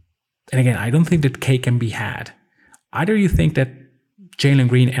 and again, I don't think that K can be had. Either you think that Jalen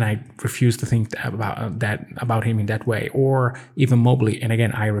Green, and I refuse to think about him in that way, or even Mobley, and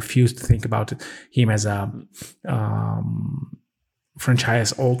again, I refuse to think about him as a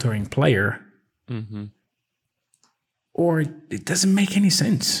franchise-altering player. Mm-hmm. Or it doesn't make any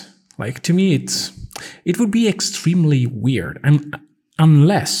sense. Like, to me, it would be extremely weird,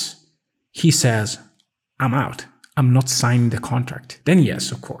 unless he says, "I'm out. I'm not signing the contract." Then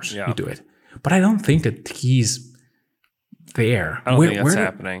yes, of course, you do it. But I don't think that he's there. I don't think that's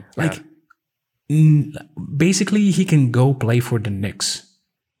happening. Like, basically, he can go play for the Knicks.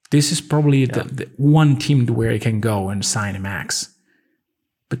 This is probably the one team where he can go and sign a max.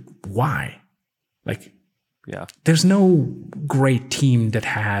 But why? Like, there's no great team that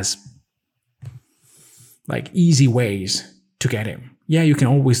has like easy ways to get him. Yeah, you can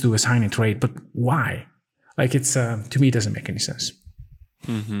always do a sign and trade, but why? Like, it's to me, it doesn't make any sense.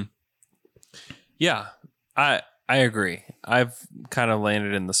 Mm-hmm. Yeah, I agree. I've kind of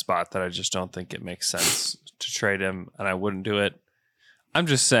landed in the spot that I just don't think it makes sense to trade him, and I wouldn't do it. I'm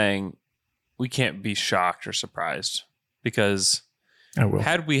just saying we can't be shocked or surprised, because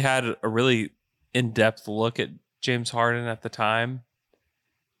had we had a really in-depth look at James Harden at the time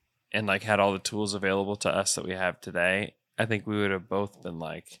and like had all the tools available to us that we have today, I think we would have both been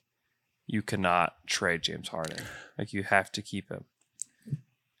like, you cannot trade James Harden. Like, you have to keep him.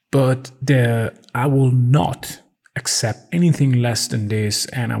 But I will not accept anything less than this,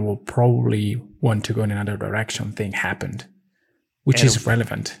 and I will probably want to go in another direction thing happened, which is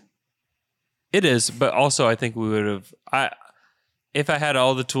relevant. It is, but also I think we would have... if I had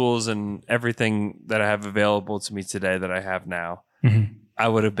all the tools and everything that I have available to me today that I have now, I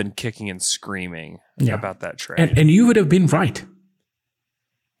would have been kicking and screaming about that trade. And you would have been right.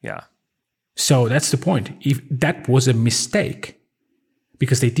 Yeah. So that's the point. If that was a mistake,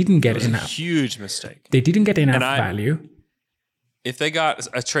 because they didn't get enough. A huge mistake. They didn't get enough value. If they got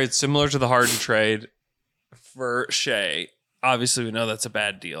a trade similar to the Harden trade for Shea, obviously we know that's a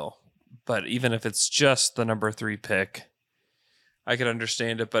bad deal. But even if it's just the number 3 pick, I could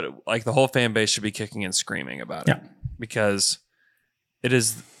understand it. But like, the whole fan base should be kicking and screaming about it, because it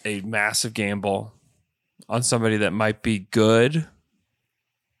is a massive gamble on somebody that might be good,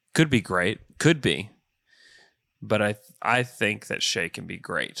 could be great, could be. But I think that Shea can be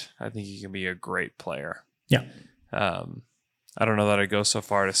great. I think he can be a great player. Yeah. I don't know that I'd go so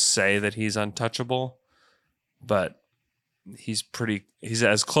far to say that he's untouchable, but he's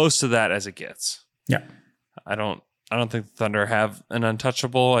as close to that as it gets. Yeah. I don't think the Thunder have an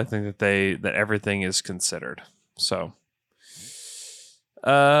untouchable. I think that everything is considered. So,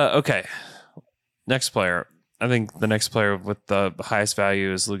 okay. Next player. I think the next player with the highest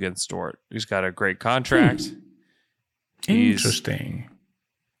value is Luguentz Dort. He's got a great contract. Interesting.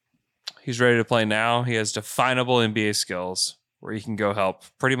 He's ready to play now. He has definable NBA skills where he can go help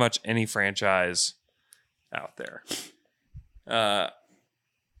pretty much any franchise out there.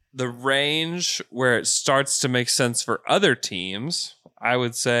 The range where it starts to make sense for other teams, I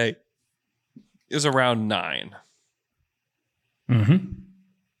would say, is around 9. Mm-hmm.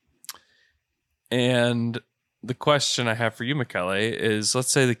 And the question I have for you, Michele, is,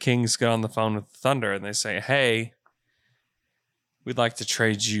 let's say the Kings get on the phone with the Thunder and they say, hey, we'd like to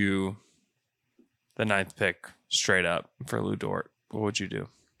trade you the 9th pick straight up for Lu Dort. What would you do?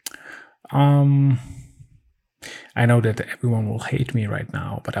 I know that everyone will hate me right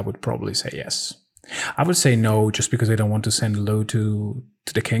now, but I would probably say yes. I would say no, just because I don't want to send Lu to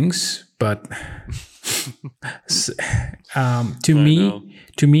the Kings, but To know.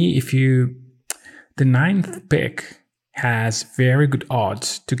 me, the 9th pick has very good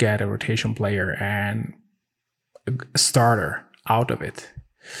odds to get a rotation player and a starter out of it.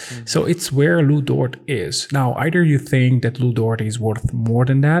 So it's where Lou Dort is. Now, either you think that Lou Dort is worth more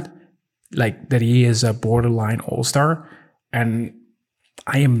than that, like that he is a borderline all-star, and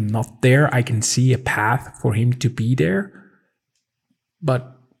I am not there. I can see a path for him to be there.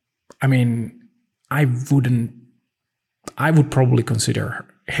 But, I mean, I would probably consider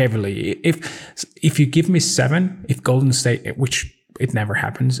heavily. If you give me 7, if Golden State, which it never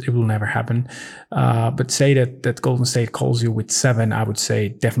happens, it will never happen. But say that Golden State calls you with 7, I would say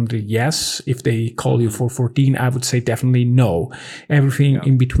definitely yes. If they call you for 14, I would say definitely no. Everything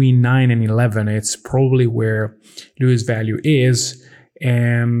in between 9 and 11, it's probably where Lou's value is.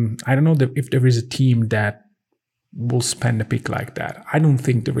 And I don't know if there is a team that will spend a pick like that. I don't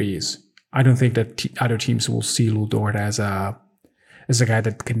think there is. I don't think that other teams will see Lou Dort as a guy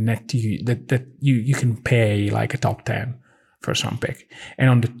that can net you, that you can pay like a top 10 first round pick. And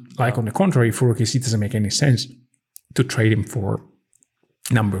on the contrary, for OKC, it doesn't make any sense to trade him for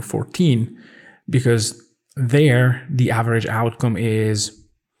number 14, because there the average outcome is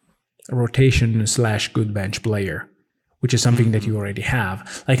a rotation / good bench player, which is something that you already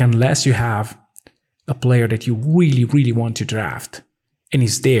have. Like, unless you have a player that you really, really want to draft and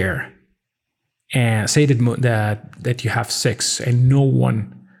is there, and say that you have 6 and no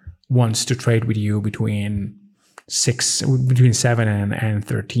one wants to trade with you between 7 and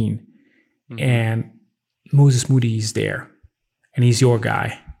 13, and Moses Moody is there and he's your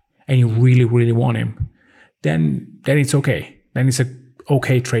guy and you really, really want him, then it's okay. Then it's an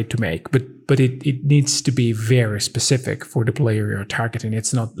okay trade to make. But it needs to be very specific for the player you're targeting.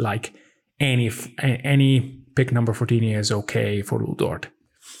 It's not like any pick number 14 is okay for Lou Dort.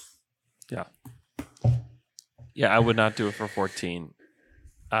 Yeah. Yeah, I would not do it for 14.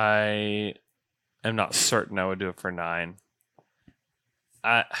 I am not certain I would do it for 9.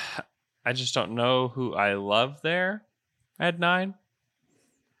 I just don't know who I love there at 9,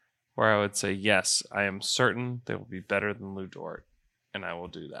 where I would say, yes, I am certain they will be better than Lou Dort, and I will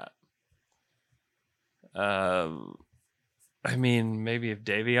do that. I mean, maybe if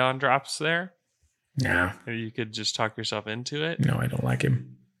Davion drops there, Yeah. you could just talk yourself into it. No, I don't like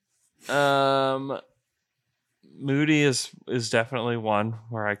him. Moody is definitely one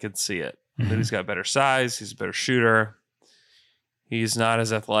where I could see it. Moody's got better size. He's a better shooter. He's not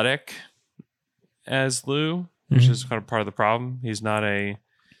as athletic as Lou, which is kind of part of the problem. He's not a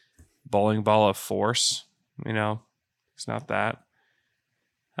bowling ball of force. He's not that.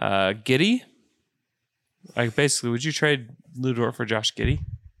 Giddey. Like, basically, would you trade Lou Dort for Josh Giddey?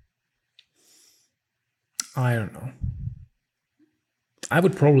 I don't know. I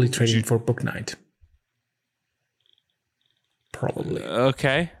would probably trade him for Book Knight. Probably.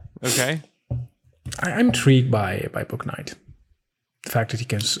 Okay. I'm intrigued by Book Knight. The fact that he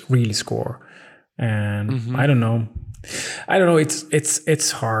can really score, and I don't know.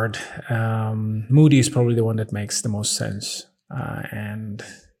 It's hard. Moody is probably the one that makes the most sense, and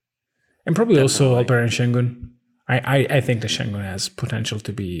probably also Alperen Şengün. I think the Şengün has potential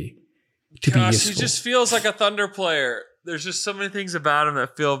to be useful. He just feels like a Thunder player. There's just so many things about him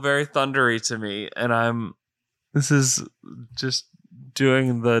that feel very thundery to me, and this is just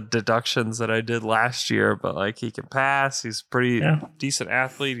doing the deductions that I did last year, but like, he can pass. He's pretty decent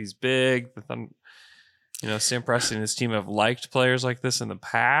athlete. He's big. Sam Presti and his team have liked players like this in the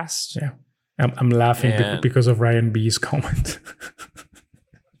past. Yeah, I'm laughing because of Ryan B's comment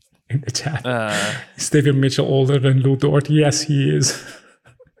in the chat. Is Davion Mitchell older than Lou Dort? Yes, he is.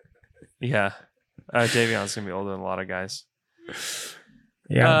 Yeah, Davion's gonna be older than a lot of guys.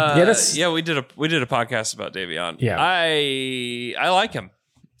 Yeah, we did a podcast about Davion. Yeah, I like him.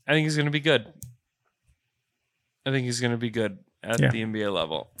 I think he's going to be good. at the NBA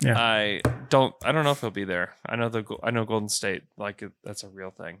level. Yeah. I don't know if he'll be there. I know Golden State, like, that's a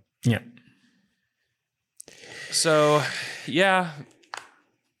real thing. Yeah. So, yeah,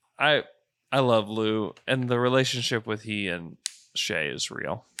 I love Lou, and the relationship with he and Shea is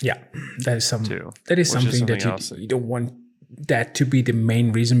real. Yeah, that is something that you don't want that to be the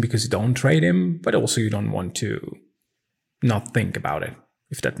main reason, because you don't trade him, but also you don't want to not think about it,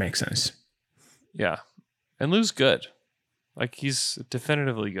 if that makes sense. Yeah, and Lou's good. Like, he's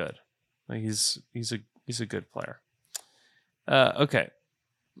definitively good. Like, he's a good player. Okay,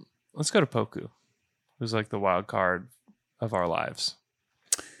 let's go to Poku, who's like the wild card of our lives.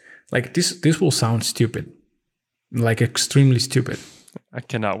 Like, this will sound stupid, like extremely stupid. I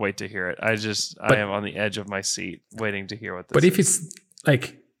cannot wait to hear it. I am on the edge of my seat waiting to hear what this is. But if it's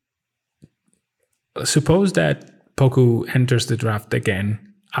like, suppose that Poku enters the draft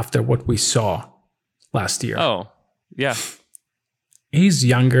again after what we saw last year. Oh, yeah. He's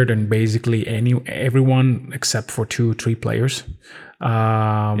younger than basically everyone except for 2-3 players.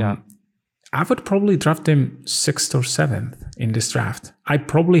 Yeah. I would probably draft him 6th or 7th in this draft. I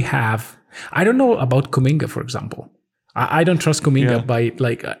probably have. I don't know about Kuminga, for example. I don't trust Kuminga by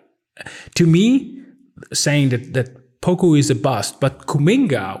to me, saying that Poku is a bust, but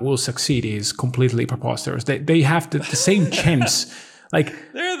Kuminga will succeed is completely preposterous. They have the same chance. Like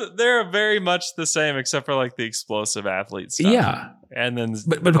they're very much the same, except for like the explosive athlete stuff. Yeah, and then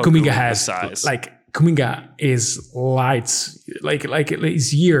but Kuminga has size. Kuminga is lights like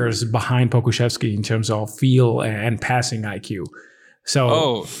is years behind Pokusevski in terms of feel and passing IQ.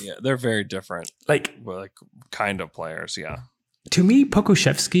 So they're very different. Like kind of players. Yeah. To me,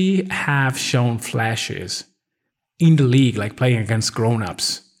 Pokusevski have shown flashes in the league, like playing against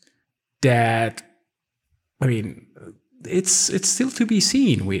grown-ups. That, I mean, it's still to be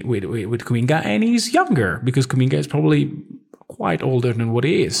seen with Kuminga, and he's younger because Kuminga is probably quite older than what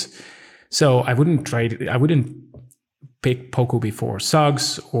he is. So I wouldn't pick Poku before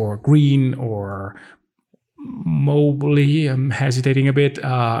Suggs or Green or Mobley. I'm hesitating a bit.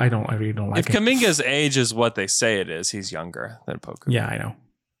 I really don't like it. If Kuminga's age is what they say it is, he's younger than Poku. Yeah, I know.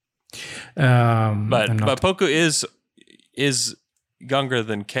 But Poku is younger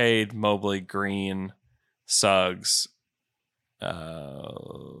than Cade, Mobley, Green, Suggs,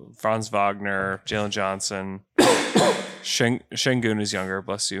 Franz Wagner, Jalen Johnson. Şengün is younger,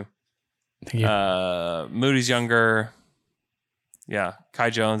 bless you. Moody's younger. Yeah,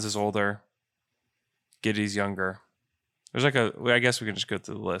 Kai Jones is older. Giddey's younger. There's I guess we can just go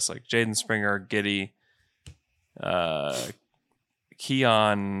through the list. Like Jaden Springer, Giddey,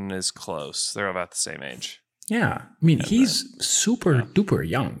 Keon is close. They're about the same age. Yeah, I mean he's super duper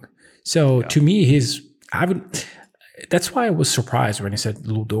young. So to me, that's why I was surprised when he said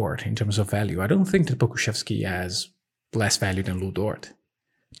Lou Dort in terms of value. I don't think that Pokusevski has less value than Lou Dort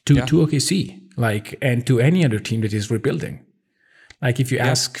to OKC, and to any other team that is rebuilding. Like if you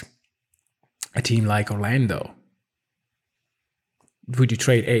ask a team like Orlando, would you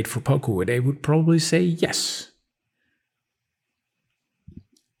trade 8 for Poku? They would probably say yes.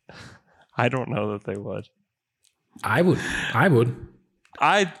 I don't know that they would. I would.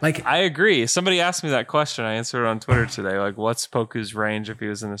 I agree. Somebody asked me that question. I answered it on Twitter today. Like, what's Poku's range if he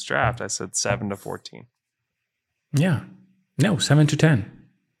was in this draft? I said 7 to 14. Yeah. No, 7 to 10.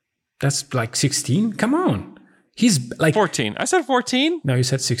 That's like 16. Come on. He's like 14. I said 14. No, you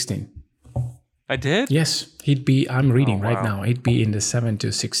said 16. I did? Yes. I'm reading right now. He'd be in the 7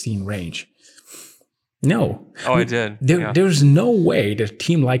 to 16 range. No. I did. There's no way that a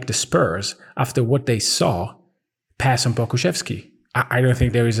team like the Spurs, after what they saw, pass on Pokusevski. I don't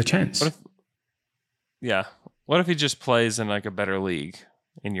think there is a chance. What if he just plays in like a better league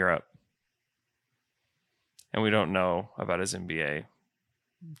in Europe? And we don't know about his NBA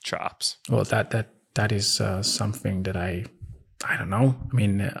chops. Well, that is something that I don't know. I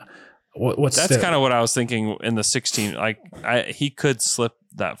mean, that's kind of what I was thinking in the 16. Like he could slip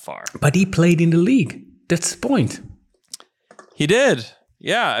that far, but he played in the league. That's the point. He did.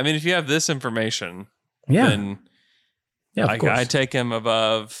 Yeah. I mean, if you have this information, then of course. I take him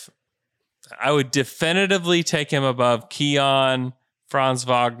above. I would definitively take him above Keon, Franz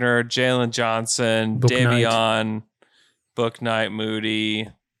Wagner, Jalen Johnson, Davion, Bouknight, Moody,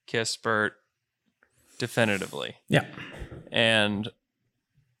 Kispert. Definitively. Yeah. And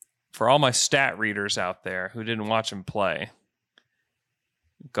for all my stat readers out there who didn't watch him play,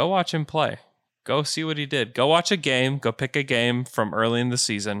 go watch him play. Go see what he did. Go watch a game. Go pick a game from early in the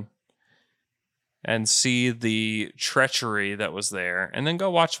season and see the treachery that was there. And then go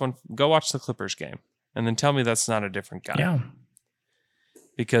watch the Clippers game. And then tell me that's not a different guy. Yeah.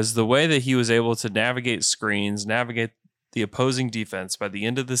 Because the way that he was able to navigate screens, navigate the opposing defense by the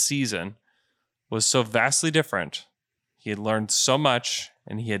end of the season was so vastly different. He had learned so much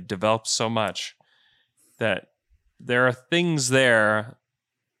and he had developed so much that there are things there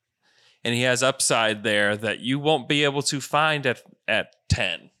and he has upside there that you won't be able to find at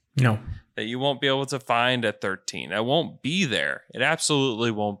 10. No. That you won't be able to find at 13. That won't be there. It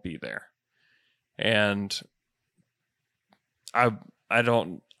absolutely won't be there. And I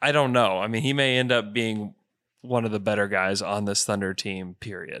don't know. I mean, he may end up being one of the better guys on this Thunder team,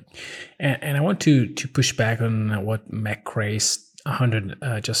 period. And I want to push back on what McCrae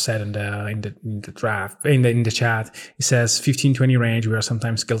 100 just said in the draft in the chat. He says 15-20 range. We are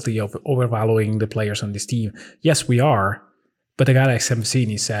sometimes guilty of overvaluing the players on this team. Yes, we are. But the guy like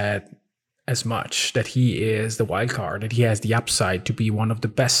Samsini said as much that he is the wild card, that he has the upside to be one of the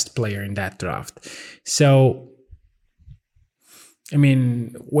best player in that draft. So, I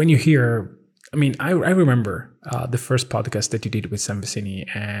mean, when you hear, I mean, I remember the first podcast that you did with Sam Vecini,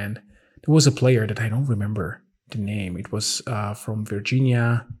 and there was a player that I don't remember the name. It was from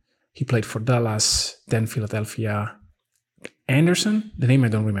Virginia. He played for Dallas, then Philadelphia. Anderson? The name I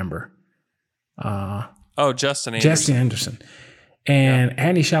don't remember. Justin Anderson. Justin Anderson.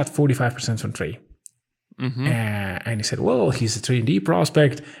 And he shot 45% from three. Mm-hmm. And he said, well, he's a 3-and-D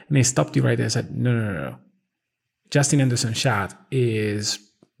prospect. And he stopped you right there and said, no. Justin Anderson's shot is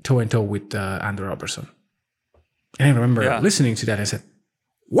toe-and-toe with Andrew Robertson. And I remember listening to that, I said,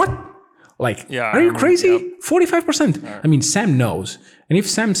 what? Like, are you crazy? Yep. 45%. Right. I mean, Sam knows. And if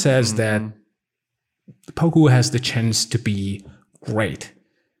Sam says that Poku has the chance to be great,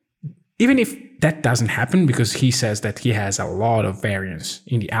 even if that doesn't happen, because he says that he has a lot of variance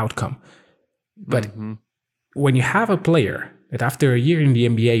in the outcome. But when you have a player that after a year in the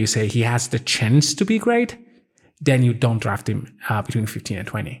NBA, you say he has the chance to be great, then you don't draft him between 15 and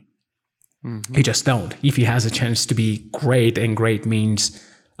 20. Mm-hmm. You just don't. If he has a chance to be great, and great means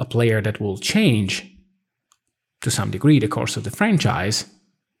a player that will change to some degree the course of the franchise,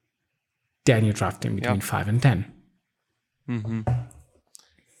 then you draft him between 5 and 10. Mm-hmm.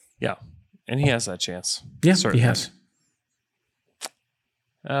 Yeah. And he has that chance. Yeah, certainly. He has.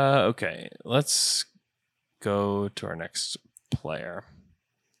 Okay, let's go to our next player.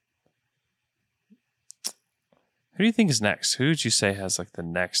 Who do you think is next? Who would you say has like the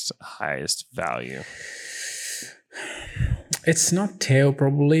next highest value? It's not Theo,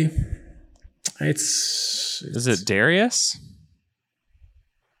 probably. Is it Darius?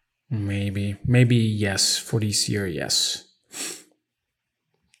 Maybe yes. For this year, yes.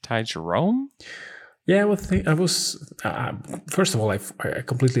 Ty Jerome? Yeah, I was first of all, I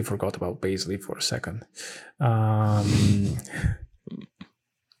completely forgot about Baisley for a second. I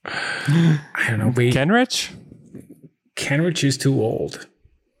don't know. Kenrich? Kenrich is too old.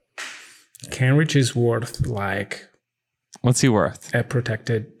 Kenrich is worth like... What's he worth? A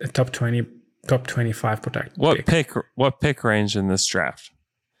top 20, top 25 protected. What pick range in this draft?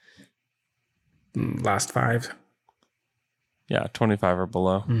 Last 5. Yeah, 25 or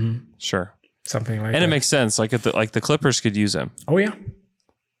below. Mm-hmm. Sure. Something like that. And it makes sense. Like the Clippers could use him. Oh, yeah.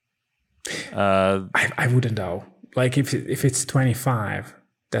 I wouldn't know. Like if it's 25,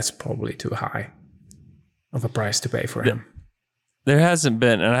 that's probably too high of a price to pay for him. There hasn't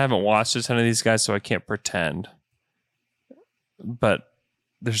been, and I haven't watched a ton of these guys, so I can't pretend. But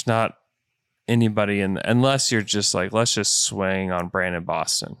there's not anybody unless you're just like, let's just swing on Brandon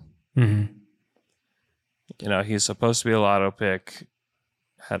Boston. Mm-hmm. You know, he's supposed to be a lotto pick,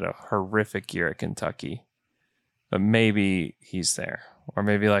 had a horrific year at Kentucky, but maybe he's there. Or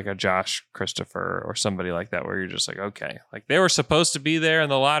maybe like a Josh Christopher or somebody like that, where you're just like, okay, like they were supposed to be there in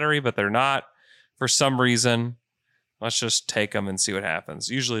the lottery, but they're not for some reason. Let's just take them and see what happens.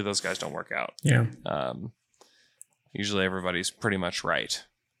 Usually those guys don't work out. Yeah. Usually everybody's pretty much right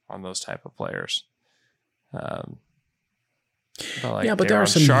on those type of players. But there are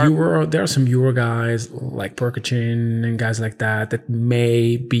some Euro guys like Perkachin and guys like that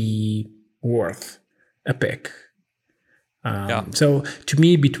may be worth a pick. So to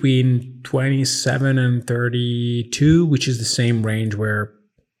me, between 27 and 32, which is the same range where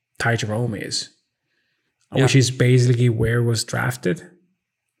Ty Jerome is, which is basically where was drafted.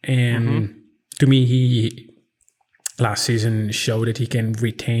 And to me, he last season showed that he can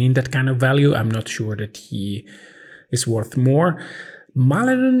retain that kind of value. I'm not sure that he is worth more.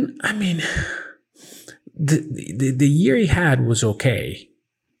 Maledon, I mean, the year he had was okay.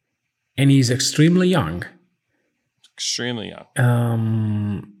 And he's extremely young. Extremely young.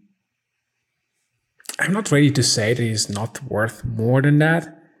 I'm not ready to say that he's not worth more than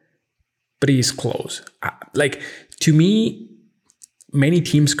that, but he's close. To me, many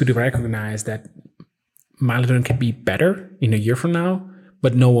teams could recognize that Maledon can be better in a year from now,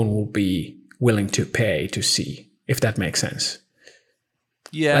 but no one will be willing to pay to see, if that makes sense.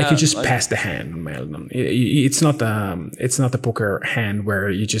 Yeah, like you just pass the hand on Maledon. It's not a poker hand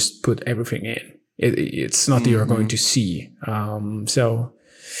where you just put everything in. It's not that you're going to see. So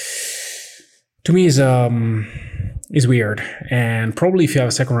to me is weird. And probably if you have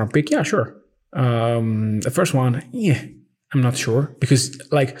a second round pick, yeah, sure. The first one, I'm not sure, because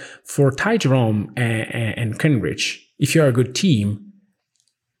like for Ty Jerome and Kenrich, if you're a good team,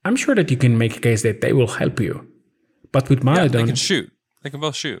 I'm sure that you can make a case that they will help you. But with Maledon, they can shoot. They can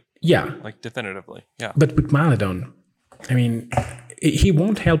both shoot. Yeah, like definitively. Yeah. But with Maledon, I mean, he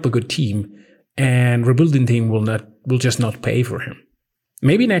won't help a good team, and rebuilding team will just not pay for him.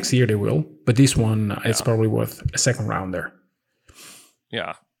 Maybe next year they will, but this one it's probably worth a second rounder.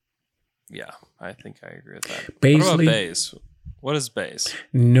 Yeah. Yeah, I think I agree with that. Baisley, what about Baze? What is Baze?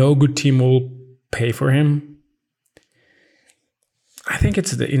 No good team will pay for him. I think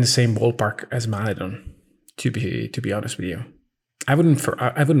it's in the same ballpark as Maledon, to be honest with you. I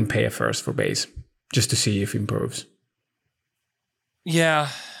wouldn't pay a first for Baze just to see if he improves. Yeah,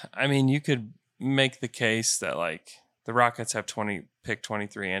 I mean, you could make the case that like the Rockets have pick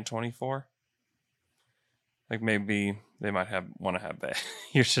 23 and 24. Like maybe they might want to have Baze.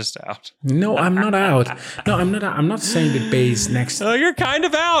 You're just out. No, I'm not out. No, I'm not. I'm not saying that Baze next. Oh, you're kind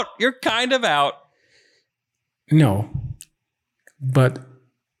of out. You're kind of out. No, but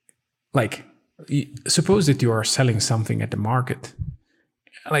like, suppose that you are selling something at the market.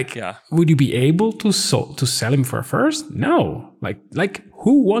 Like, would you be able to sell him for a first? No. Like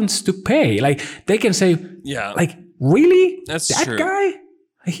who wants to pay? Like they can say, like really? That's that true. guy?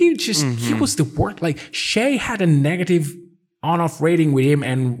 He was the worst. Like Shea had a negative on-off rating with him,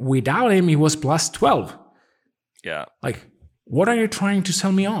 and without him, he was plus 12. Yeah. Like, what are you trying to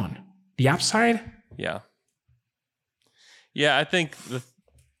sell me on? The upside? Yeah. Yeah, I think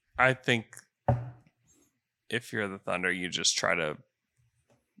if you're the Thunder, you just try to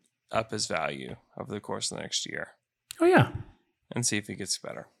up his value over the course of the next year. Oh yeah. And see if he gets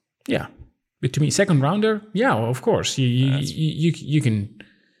better. Yeah. But to me, second rounder, yeah, well, of course. You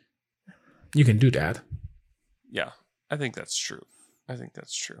can do that. Yeah, I think that's true.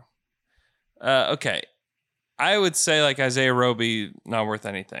 Okay. I would say like Isaiah Roby, not worth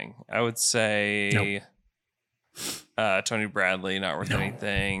anything. I would say Tony Bradley, not worth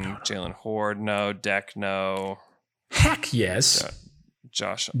anything. Jalen Horde, no. Deck, no. Heck yes.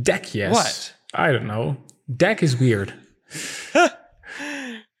 Josh. Deck, yes. What? I don't know. Deck is weird.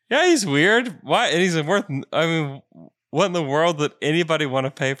 Yeah, he's weird. Why? And he's worth. I mean, what in the world would anybody want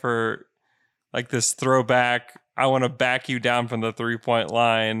to pay for like this throwback? I want to back you down from the 3-point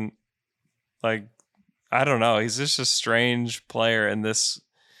line. Like, I don't know. He's just a strange player in this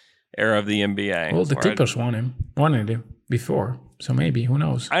era of the NBA. Well, the Clippers wanted him before, so maybe, who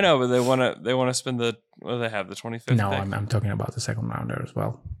knows? I know, but they want to spend the, what do they have, the 25th No, pick? I'm talking about the second rounder as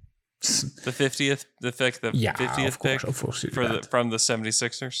well. The 50th, the 50th pick of course from the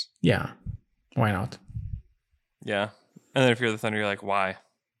 76ers? Yeah, why not? Yeah. And then if you're the Thunder, you're like, why?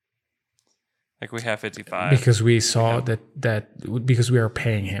 Like, we have 55. Because we saw that because we are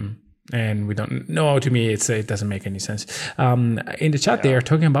paying him. And we don't know. To me, it doesn't make any sense. In the chat, they are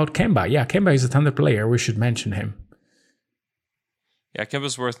talking about Kemba. Yeah, Kemba is a Thunder player. We should mention him. Yeah,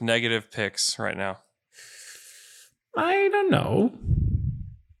 Kemba's worth negative picks right now. I don't know.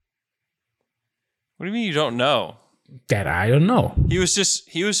 What do you mean you don't know? That I don't know. He was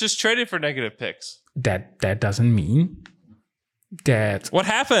just traded for negative picks. That doesn't mean that. What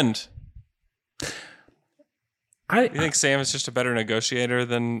happened? You think Sam is just a better negotiator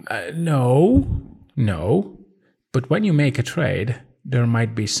than? No. But when you make a trade, there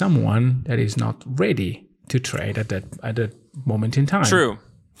might be someone that is not ready to trade at that moment in time. True.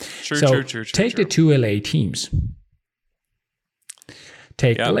 Take the two LA teams.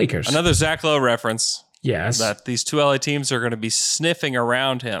 Take the Lakers. Another Zach Lowe reference. Yes. That these two LA teams are going to be sniffing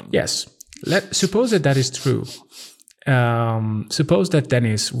around him. Yes. Suppose that is true. Suppose that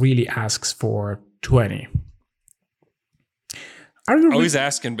Dennis really asks for 20. He's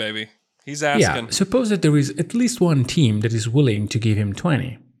asking, baby. He's asking. Yeah, suppose that there is at least one team that is willing to give him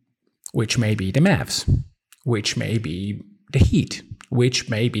 20, which may be the Mavs, which may be the Heat, which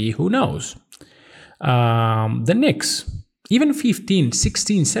may be, who knows, the Knicks, even 15,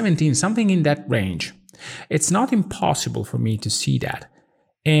 16, 17, something in that range. It's not impossible for me to see that.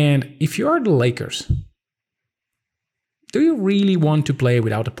 And if you are the Lakers, do you really want to play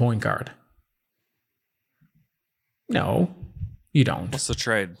without a point guard? No. You don't. What's the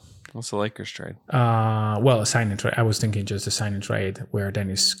trade? What's the Lakers trade? Well, a sign and trade. I was thinking just a sign and trade where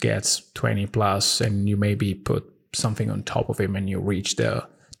Dennis gets 20 plus and you maybe put something on top of him and you reach the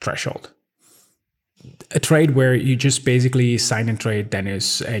threshold. A trade where you just basically sign and trade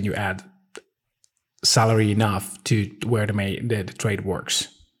Dennis and you add salary enough to where the trade works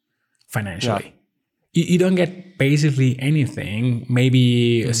financially. Yeah. You don't get basically anything,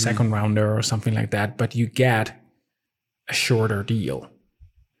 maybe a second rounder or something like that, but you get a shorter deal,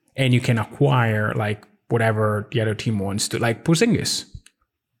 and you can acquire like whatever the other team wants to, like Porzingis,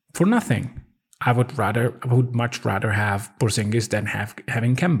 for nothing. I would much rather have Porzingis than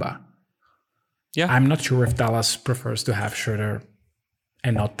having Kemba. Yeah, I'm not sure if Dallas prefers to have Schroeder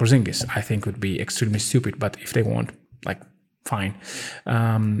and not Porzingis. I think would be extremely stupid, but if they want, like, fine.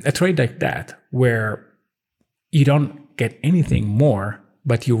 A trade like that where you don't get anything more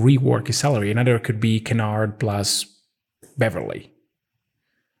but you rework his salary. Another could be Kennard plus Beverly.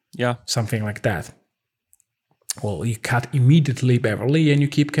 Yeah. Something like that. Well, you cut immediately Beverly and you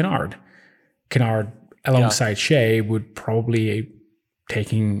keep Kennard. Kennard alongside Shea would probably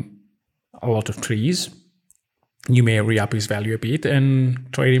taking a lot of trees. You may re-up his value a bit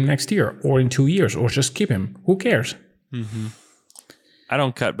and trade him next year or in 2 years or just keep him. Who cares? Mm-hmm. I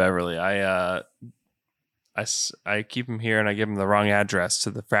don't cut Beverly. I keep him here and I give him the wrong address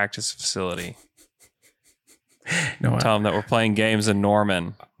to the practice facility. No, Tell him that we're playing games in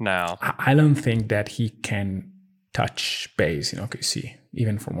Norman now. I don't think that he can touch base in OKC,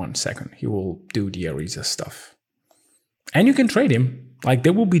 even for 1 second. He will do the Ariza stuff. And you can trade him. Like,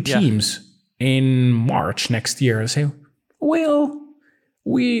 there will be teams in March next year and say, well,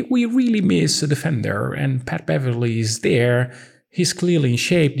 we really miss a defender and Pat Beverly is there. He's clearly in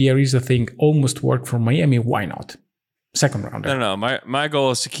shape. The Ariza thing almost worked for Miami. Why not? Second rounder. No. My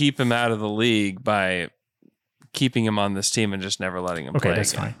goal is to keep him out of the league by keeping him on this team and just never letting him play. Okay,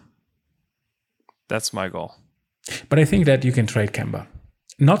 that's fine. That's my goal. But I think that you can trade Kemba.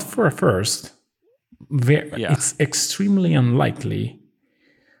 Not for a first. It's extremely unlikely.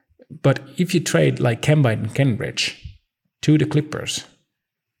 But if you trade like Kemba and Kenbridge to the Clippers,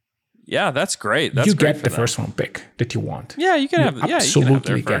 yeah, that's great. That's you great get the first round pick that you want. Yeah, you can have.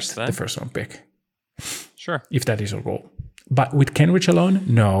 Absolutely you can have get the first round pick. Sure, if that is a goal. But with Kenrich alone,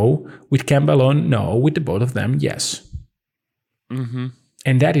 no. With Kemba alone, no. With the both of them, yes. Mm-hmm.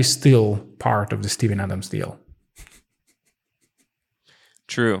 And that is still part of the Steven Adams deal.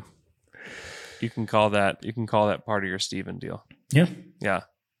 True. You can call that part of your Steven deal. Yeah. Yeah.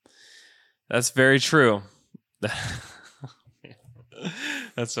 That's very true.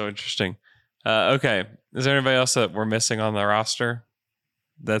 That's so interesting. Okay. Is there anybody else that we're missing on the roster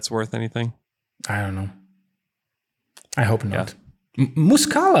that's worth anything? I don't know. I hope not. Yeah.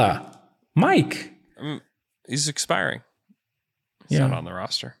 Muscala. Mike. He's expiring. He's not on the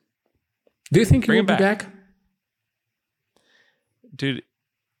roster. Do you think he will be back? Dude,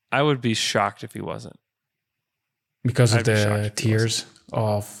 I would be shocked if he wasn't. Because of the tears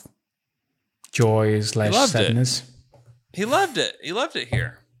of joy / sadness? He loved it. He loved it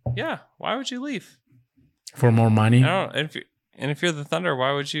here. Yeah. Why would you leave? For more money? If you're the Thunder,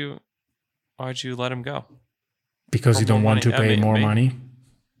 why would you let him go? Because you don't want to pay more money?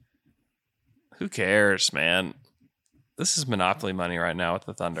 Who cares, man? This is monopoly money right now with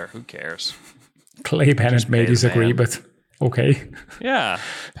the Thunder. Who cares? Clay Bennett may disagree, but okay. Yeah.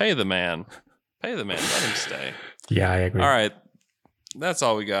 Pay the man. Pay the man. Let him stay. Yeah, I agree. All right. That's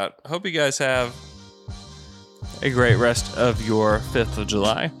all we got. Hope you guys have a great rest of your 5th of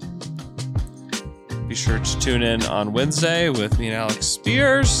July. Be sure to tune in on Wednesday with me and Alex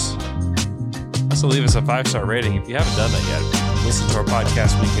Spears. Also, leave us a 5-star rating. If you haven't done that yet, listen to our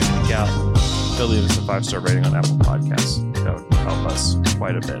podcast week in, week out. Go leave us a 5-star rating on Apple Podcasts. That would help us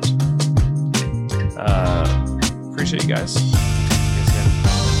quite a bit. Appreciate you guys.